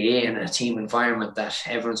GA and a team environment, that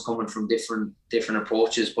everyone's coming from different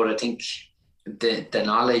approaches. But I think the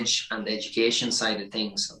knowledge and the education side of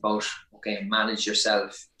things about, okay, manage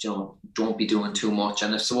yourself, you know, don't be doing too much.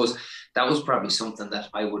 And I suppose that was probably something that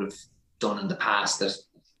I would have done in the past, that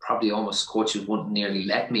probably almost coaches wouldn't nearly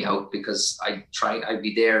let me out, because I'd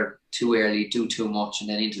be there too early, do too much, and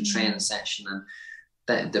then into training session. And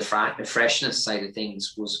the freshness side of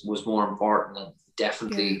things was more important, and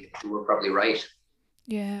definitely you were probably right.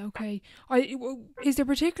 Yeah, okay. Is there a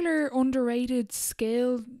particular underrated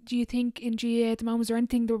skill, do you think, in GA at the moment? Is there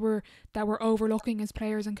anything that we're overlooking as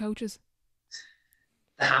players and coaches?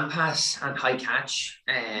 The hand pass and high catch,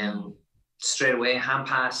 straight away hand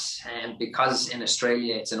pass, and because in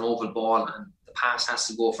Australia it's an oval ball and the pass has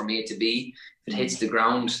to go from A to B. If it hits the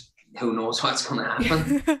ground, who knows what's going to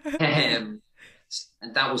happen.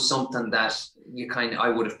 And that was something that I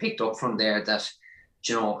would have picked up from there, that,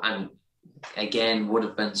 you know, and again would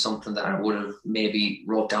have been something that I would have maybe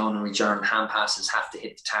wrote down and returned. Hand passes have to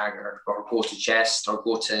hit the target, or go to chest, or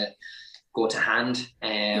go to hand,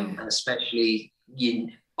 and especially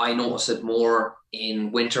I notice it more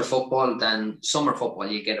in winter football than summer football.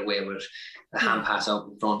 You get away with the hand pass out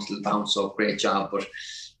in front, it'll bounce up, great job. But if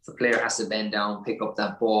the player has to bend down, pick up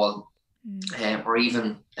that ball, or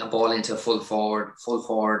even a ball into full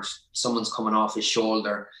forward, someone's coming off his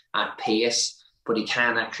shoulder at pace, but he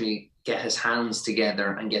can actually get his hands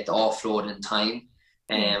together and get the offload in time,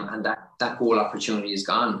 and that goal opportunity is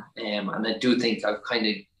gone. And I do think I've kind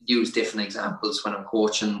of used different examples when I'm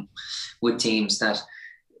coaching with teams, that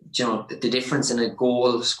you know, the difference in a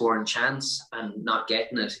goal scoring chance and not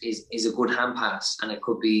getting it is a good hand pass, and it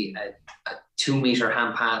could be a 2-meter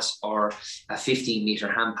hand pass or a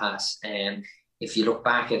 15-meter hand pass. And if you look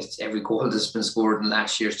back at every goal that's been scored in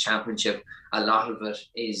last year's championship, a lot of it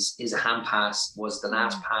is a hand pass, was the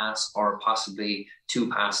last pass, or possibly 2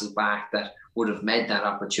 passes back that would have made that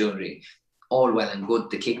opportunity. All well and good,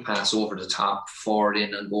 the kick pass over the top, forward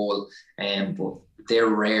in and goal, but they're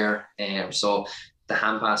rare. So the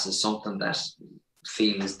hand pass is something that I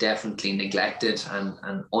feel is definitely neglected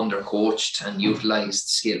and undercoached and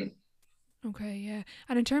utilised skill. Okay, yeah.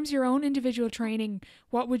 And in terms of your own individual training,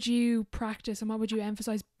 what would you practice and what would you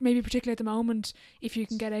emphasise, maybe particularly at the moment, if you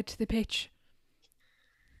can get out to the pitch?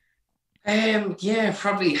 Yeah,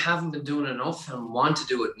 probably haven't been doing enough and want to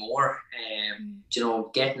do it more. You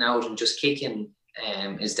know, getting out and just kicking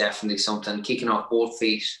is definitely something. Kicking off both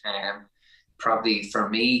feet, probably for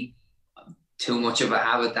me, too much of a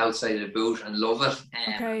habit outside of the boot, and love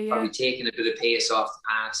it. Probably taking a bit of pace off the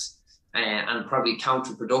pass, and probably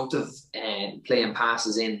counterproductive, playing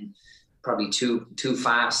passes in probably too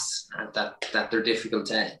fast, and that they're difficult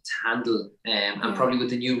to handle. And probably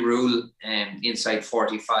with the new rule, inside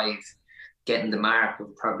 45, getting the mark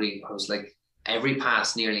of probably, I was like, every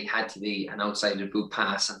pass nearly had to be an outside the boot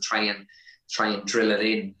pass and try and drill it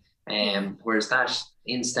in. Whereas that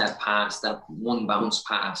in-step pass, that one bounce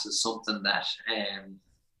pass, is something that a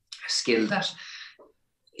skill that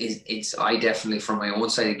it's I definitely, from my own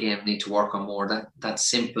side of the game, need to work on more. That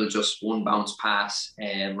simple, just one bounce pass,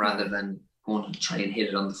 rather than going to try and hit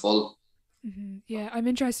it on the full. Yeah, I'm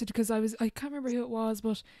interested because I can't remember who it was,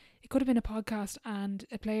 but it could have been a podcast, and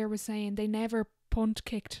a player was saying they never punt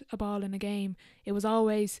kicked a ball in a game. It was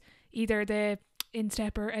always either the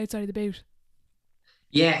instep or outside of the boot.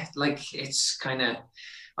 Yeah, like, it's kind of,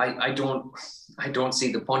 I don't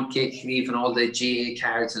see the punt kick, even all the GA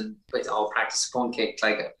cards and with all practice punt kick.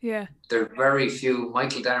 Like, there are very few.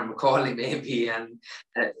 Michael Darren McCauley maybe, and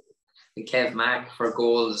Kev Mack for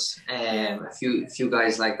goals. A few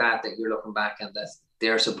guys like that you're looking back and that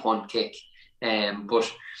there's a punt kick.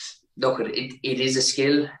 But look, it is a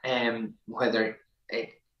skill. Whether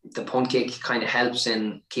the punt kick kind of helps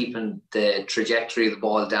in keeping the trajectory of the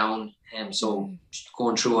ball down. So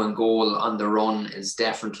going through and goal on the run is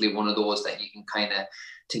definitely one of those that you can kind of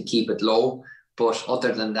to keep it low. But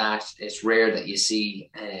other than that, it's rare that you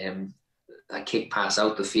see a kick pass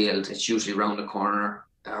out the field. It's usually round the corner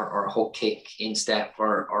or hook kick, instep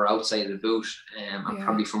or outside the boot. And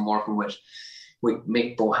probably from working with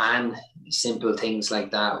Mick Bohan, simple things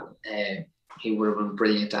like that. He would have been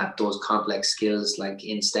brilliant at those complex skills like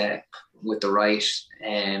instep with the right,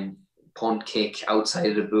 punt kick outside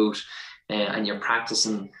of the boot, and you're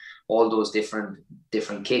practicing all those different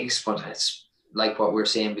kicks. But it's like what we were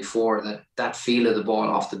saying before, that feel of the ball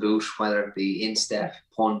off the boot, whether it be instep,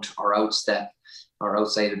 punt, or outstep, or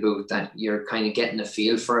outside the boot, that you're kind of getting a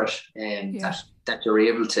feel for it, and that you're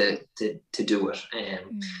able to do it.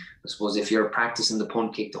 I suppose if you're practicing the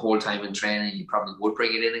punt kick the whole time in training, you probably would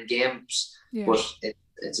bring it in games, but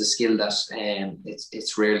it's a skill that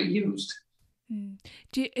it's rarely used.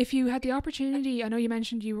 If you had the opportunity, I know you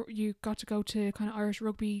mentioned you got to go to kind of Irish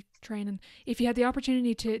rugby training. If you had the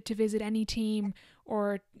opportunity to visit any team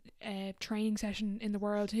or training session in the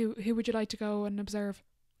world, who would you like to go and observe?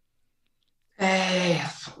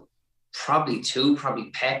 Probably two.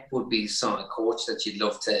 Probably Pep would be a coach that you'd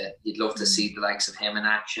love to see the likes of him in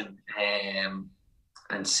action,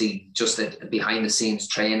 and see just the behind the scenes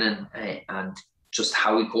training, and just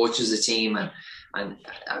how he coaches a team, and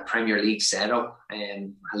a Premier League setup.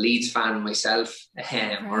 A Leeds fan myself,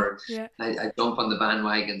 I jump on the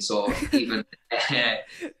bandwagon. So even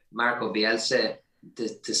Marco Bielsa,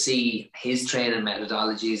 to see his training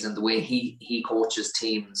methodologies and the way he coaches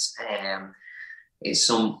teams, is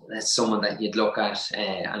someone that you'd look at.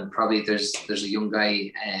 And probably there's a young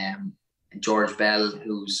guy, George Bell,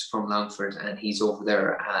 who's from Longford, and he's over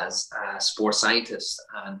there as a sports scientist,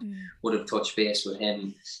 and would have touched base with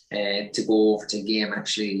him to go over to a game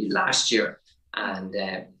actually last year, and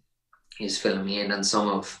he's filling me in on some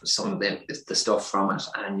of the stuff from it,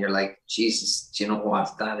 and you're like, Jesus, do you know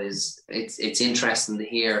what that is? It's interesting to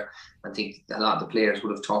hear. I think a lot of the players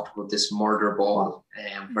would have talked about this murder ball,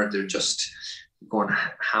 where they're just going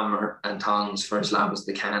hammer and tongs for as long as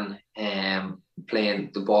they can, playing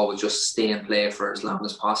the ball will just stay in play for as long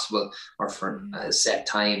as possible, or for a set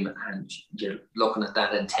time, and you're looking at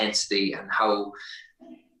that intensity and how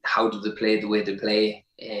do they play the way they play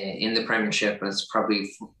in the Premiership, and it's probably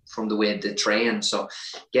from the way they train. So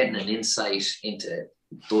getting an insight into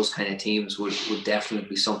those kind of teams would definitely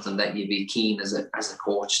be something that you'd be keen as a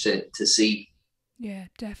coach to see. Yeah,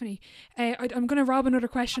 definitely. I'm going to rob another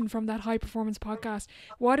question from that high performance podcast.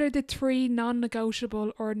 What are the 3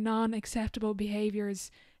 non-negotiable or non-acceptable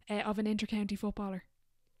behaviours of an intercounty footballer?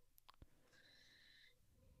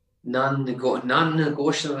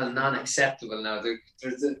 Non-negotiable and non-acceptable. Now,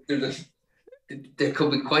 they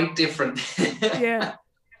could be quite different. Yeah.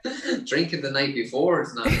 Drinking the night before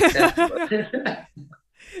is not acceptable.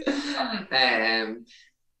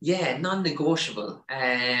 Yeah, non-negotiable.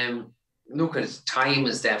 Look, at time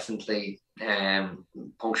is definitely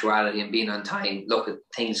punctuality and being on time. Look, at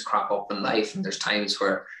things crop up in life, and there's times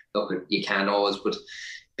where you can't always, but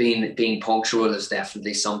being punctual is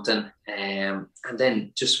definitely something. And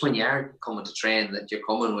then just when you are coming to train, that you're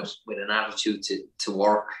coming with an attitude to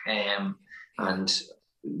work, and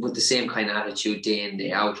with the same kind of attitude day in,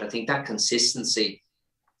 day out. I think that consistency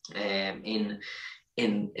in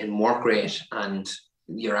work rate and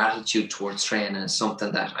your attitude towards training is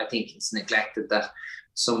something that I think it's neglected, that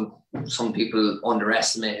some people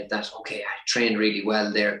underestimate that. Okay, I trained really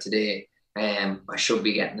well there today, I should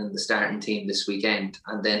be getting in the starting team this weekend,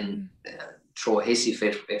 and then throw a hissy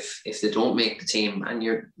fit if they don't make the team. And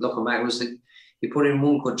you're looking back, you put in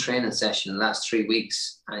one good training session in the last 3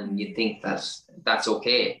 weeks and you think that's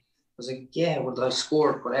okay. I was like, yeah, well, I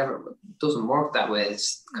scored whatever, but it doesn't work that way.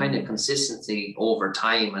 It's kind of consistency over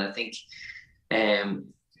time. And I think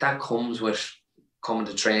that comes with coming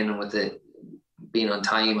to training, with it being on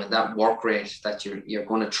time and that work rate, that you're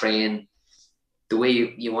going to train the way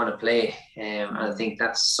you want to play. And I think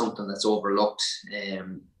that's something that's overlooked.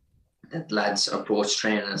 That lads approach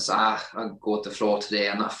training as, I'll go with the flow today.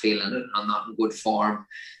 I'm not feeling it. I'm not in good form.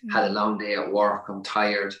 Had a long day at work. I'm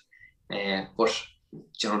tired. But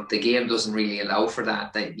the game doesn't really allow for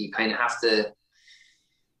that. That you kind of have to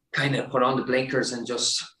kind of put on the blinkers and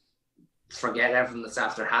just forget everything that's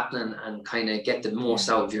after happening and kind of get the most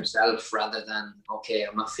out of yourself, rather than, okay,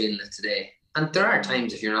 I'm not feeling it today. And there are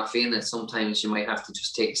times if you're not feeling it, sometimes you might have to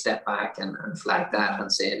just take a step back and flag that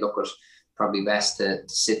and say, look, it's probably best to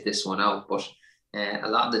sit this one out. But a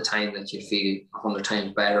lot of the time that you feel 100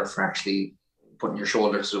 times better for actually putting your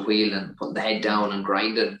shoulder to the wheel and putting the head down and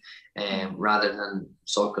grinding, rather than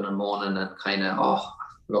sulking and moaning and kind of,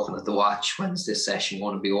 looking at the watch, when's this session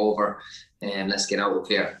going to be over, and let's get out of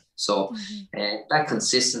here. So that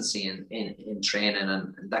consistency in training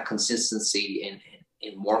and that consistency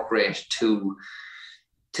in work rate to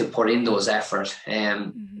put in those effort,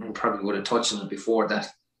 and probably would have touched on it before,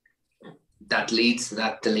 that leads to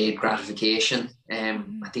that delayed gratification.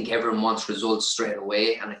 I think everyone wants results straight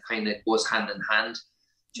away, and it kind of goes hand in hand.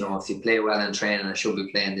 If you play well in training, I should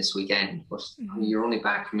be playing this weekend, but you're only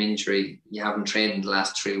back from injury, you haven't trained in the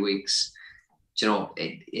last 3 weeks. You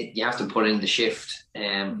have to put in the shift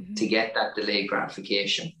to get that delayed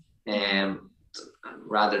gratification,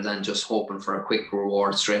 rather than just hoping for a quick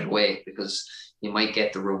reward straight away, because you might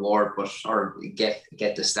get the reward, or get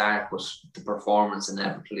the start, but the performance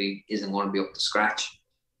inevitably isn't going to be up to scratch.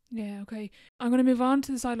 Yeah, okay. I'm going to move on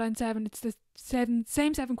to the sideline 7. It's the same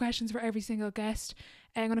 7 questions for every single guest.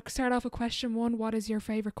 I'm going to start off with question 1. What is your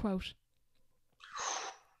favourite quote?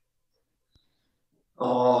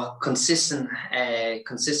 Consistent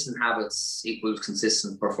habits equals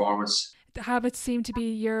consistent performance. The habits seem to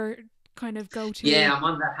be your kind of go-to. Yeah, I'm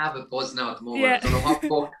on that habit buzz now at the moment. I don't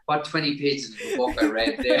know what 20 pages of the book I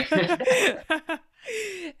read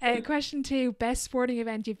there. Question 2, best sporting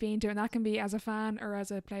event you've been to, and that can be as a fan or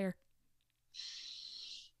as a player.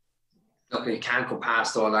 Look, you can't go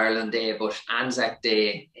past All Ireland Day, but Anzac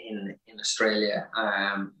Day in Australia,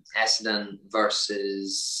 Essendon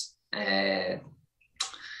versus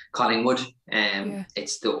Collingwood.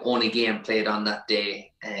 It's the only game played on that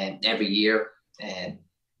day every year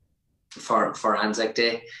for Anzac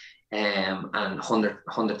Day, and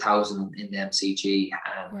 100,000 in the MCG,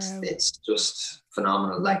 and it's just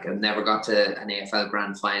phenomenal. Like, I've never got to an AFL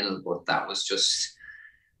grand final, but that was just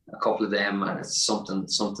a couple of them, and it's something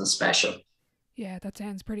special. Yeah, that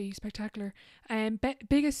sounds pretty spectacular.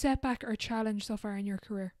 Biggest setback or challenge so far in your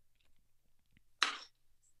career?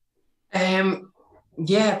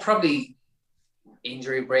 Yeah, probably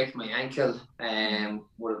injury, break my ankle,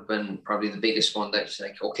 would have been probably the biggest one. That's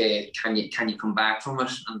like, okay, can you come back from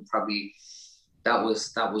it? And probably that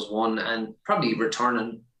was one. And probably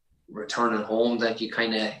returning home, that you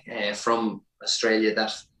kind of from Australia,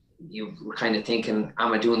 that you were kind of thinking,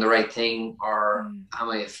 am I doing the right thing, or am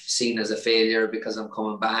I seen as a failure because I'm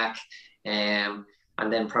coming back? And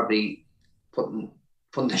then probably putting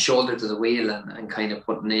the shoulder to the wheel and kind of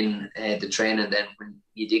putting in the training then when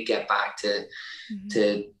you did get back to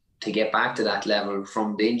get back to that level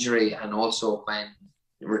from the injury, and also when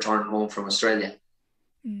returning home from Australia.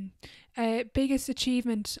 Biggest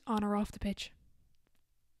achievement on or off the pitch?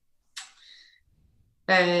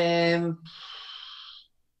 Yeah,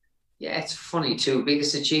 it's funny too.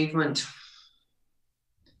 Biggest achievement.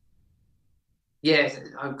 Yeah,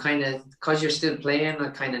 I'm kind of, because you're still playing, I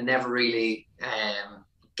kind of never really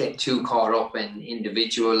get too caught up in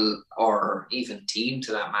individual or even team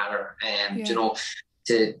to that matter. You know,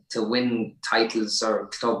 to win titles or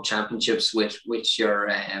club championships with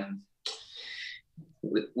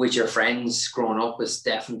your friends growing up is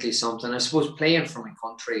definitely something. I suppose playing for my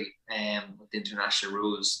country with international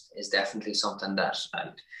rules is definitely something that I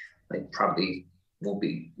probably will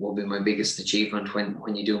be my biggest achievement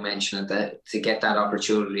when you do mention it, that to get that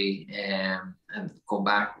opportunity and come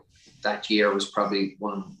back. That year was probably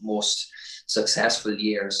one of the most successful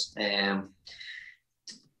years.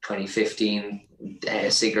 2015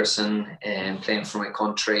 Sigerson playing for my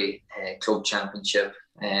country, club championship.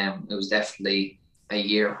 It was definitely a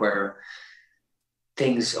year where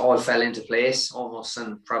things all fell into place almost,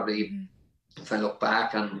 and probably if I look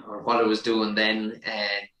back on what I was doing then,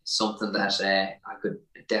 something that I could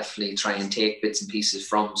definitely try and take bits and pieces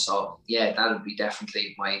from. So yeah, that would be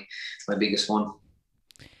definitely my biggest one.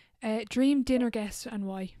 Dream dinner guest and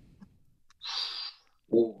why?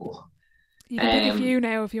 Oh, you can pick a few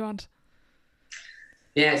now if you want.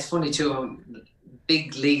 Yeah, it's funny too. I'm a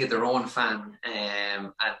big League of Their Own fan,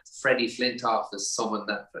 and Freddie Flintoff is someone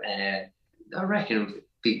that I reckon would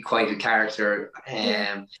be quite a character.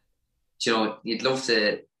 You know, you'd love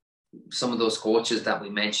to. Some of those coaches that we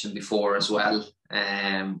mentioned before as well.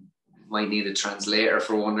 Might need a translator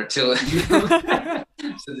for one or two.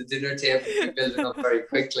 So the dinner table will be building up very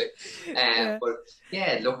quickly. But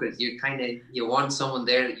yeah, look, you want someone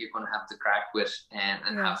there that you're going to have to crack with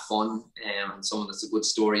and have fun, and someone that's a good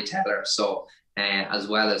storyteller. So as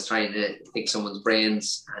well as trying to pick someone's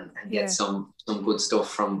brains and get some good stuff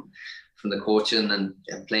from the coaching and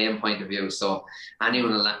playing point of view. So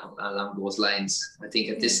anyone along those lines, I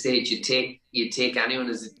think at this stage you take anyone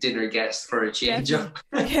as a dinner guest for a change up.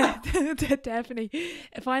 Yeah, definitely.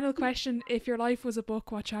 A final question: if your life was a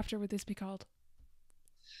book, what chapter would this be called?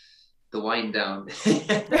 The Wind Down.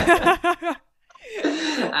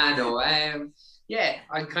 I know. Yeah,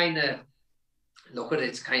 I kind of look at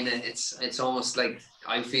it. It's almost like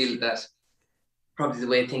I feel that probably the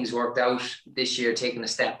way things worked out this year, taking a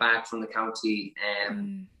step back from the county,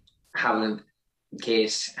 having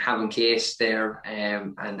Kate there,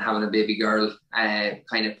 and having a baby girl,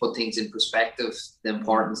 kind of put things in perspective. The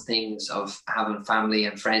important things of having family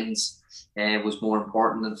and friends was more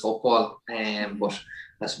important than football. But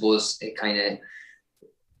I suppose it kind of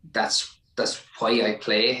that's why I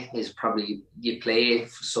play, is probably you play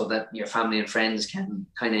so that your family and friends can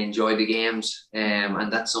kind of enjoy the games,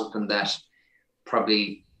 and that's something that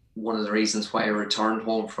probably one of the reasons why I returned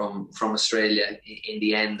home from Australia in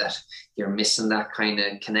the end, that you're missing that kind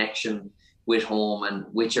of connection with home and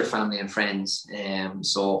with your family and friends.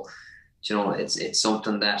 So, you know, it's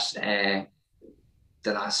something that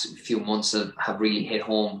the last few months have really hit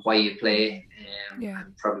home why you play.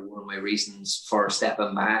 And probably one of my reasons for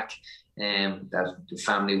stepping back, that the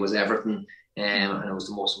family was everything, and it was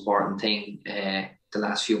the most important thing the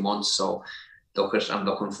last few months. So I'm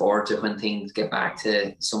looking forward to when things get back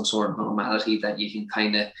to some sort of normality, that you can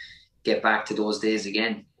kind of get back to those days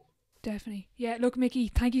again. Definitely. Yeah, look, Mickey,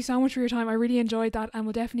 thank you so much for your time. I really enjoyed that, and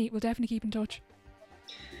we'll definitely keep in touch.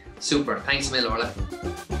 Super. Thanks, Orla.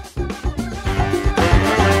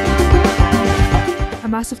 A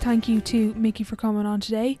massive thank you to Mickey for coming on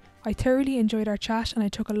today. I thoroughly enjoyed our chat and I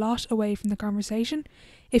took a lot away from the conversation.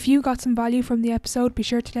 If you got some value from the episode, be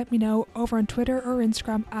sure to let me know over on Twitter or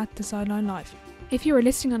Instagram at The Sideline Live. If you are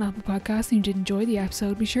listening on Apple Podcasts and you did enjoy the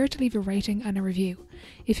episode, be sure to leave a rating and a review.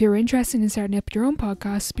 If you're interested in starting up your own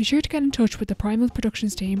podcast, be sure to get in touch with the Primal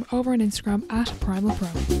Productions team over on Instagram at Primal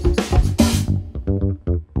Pro.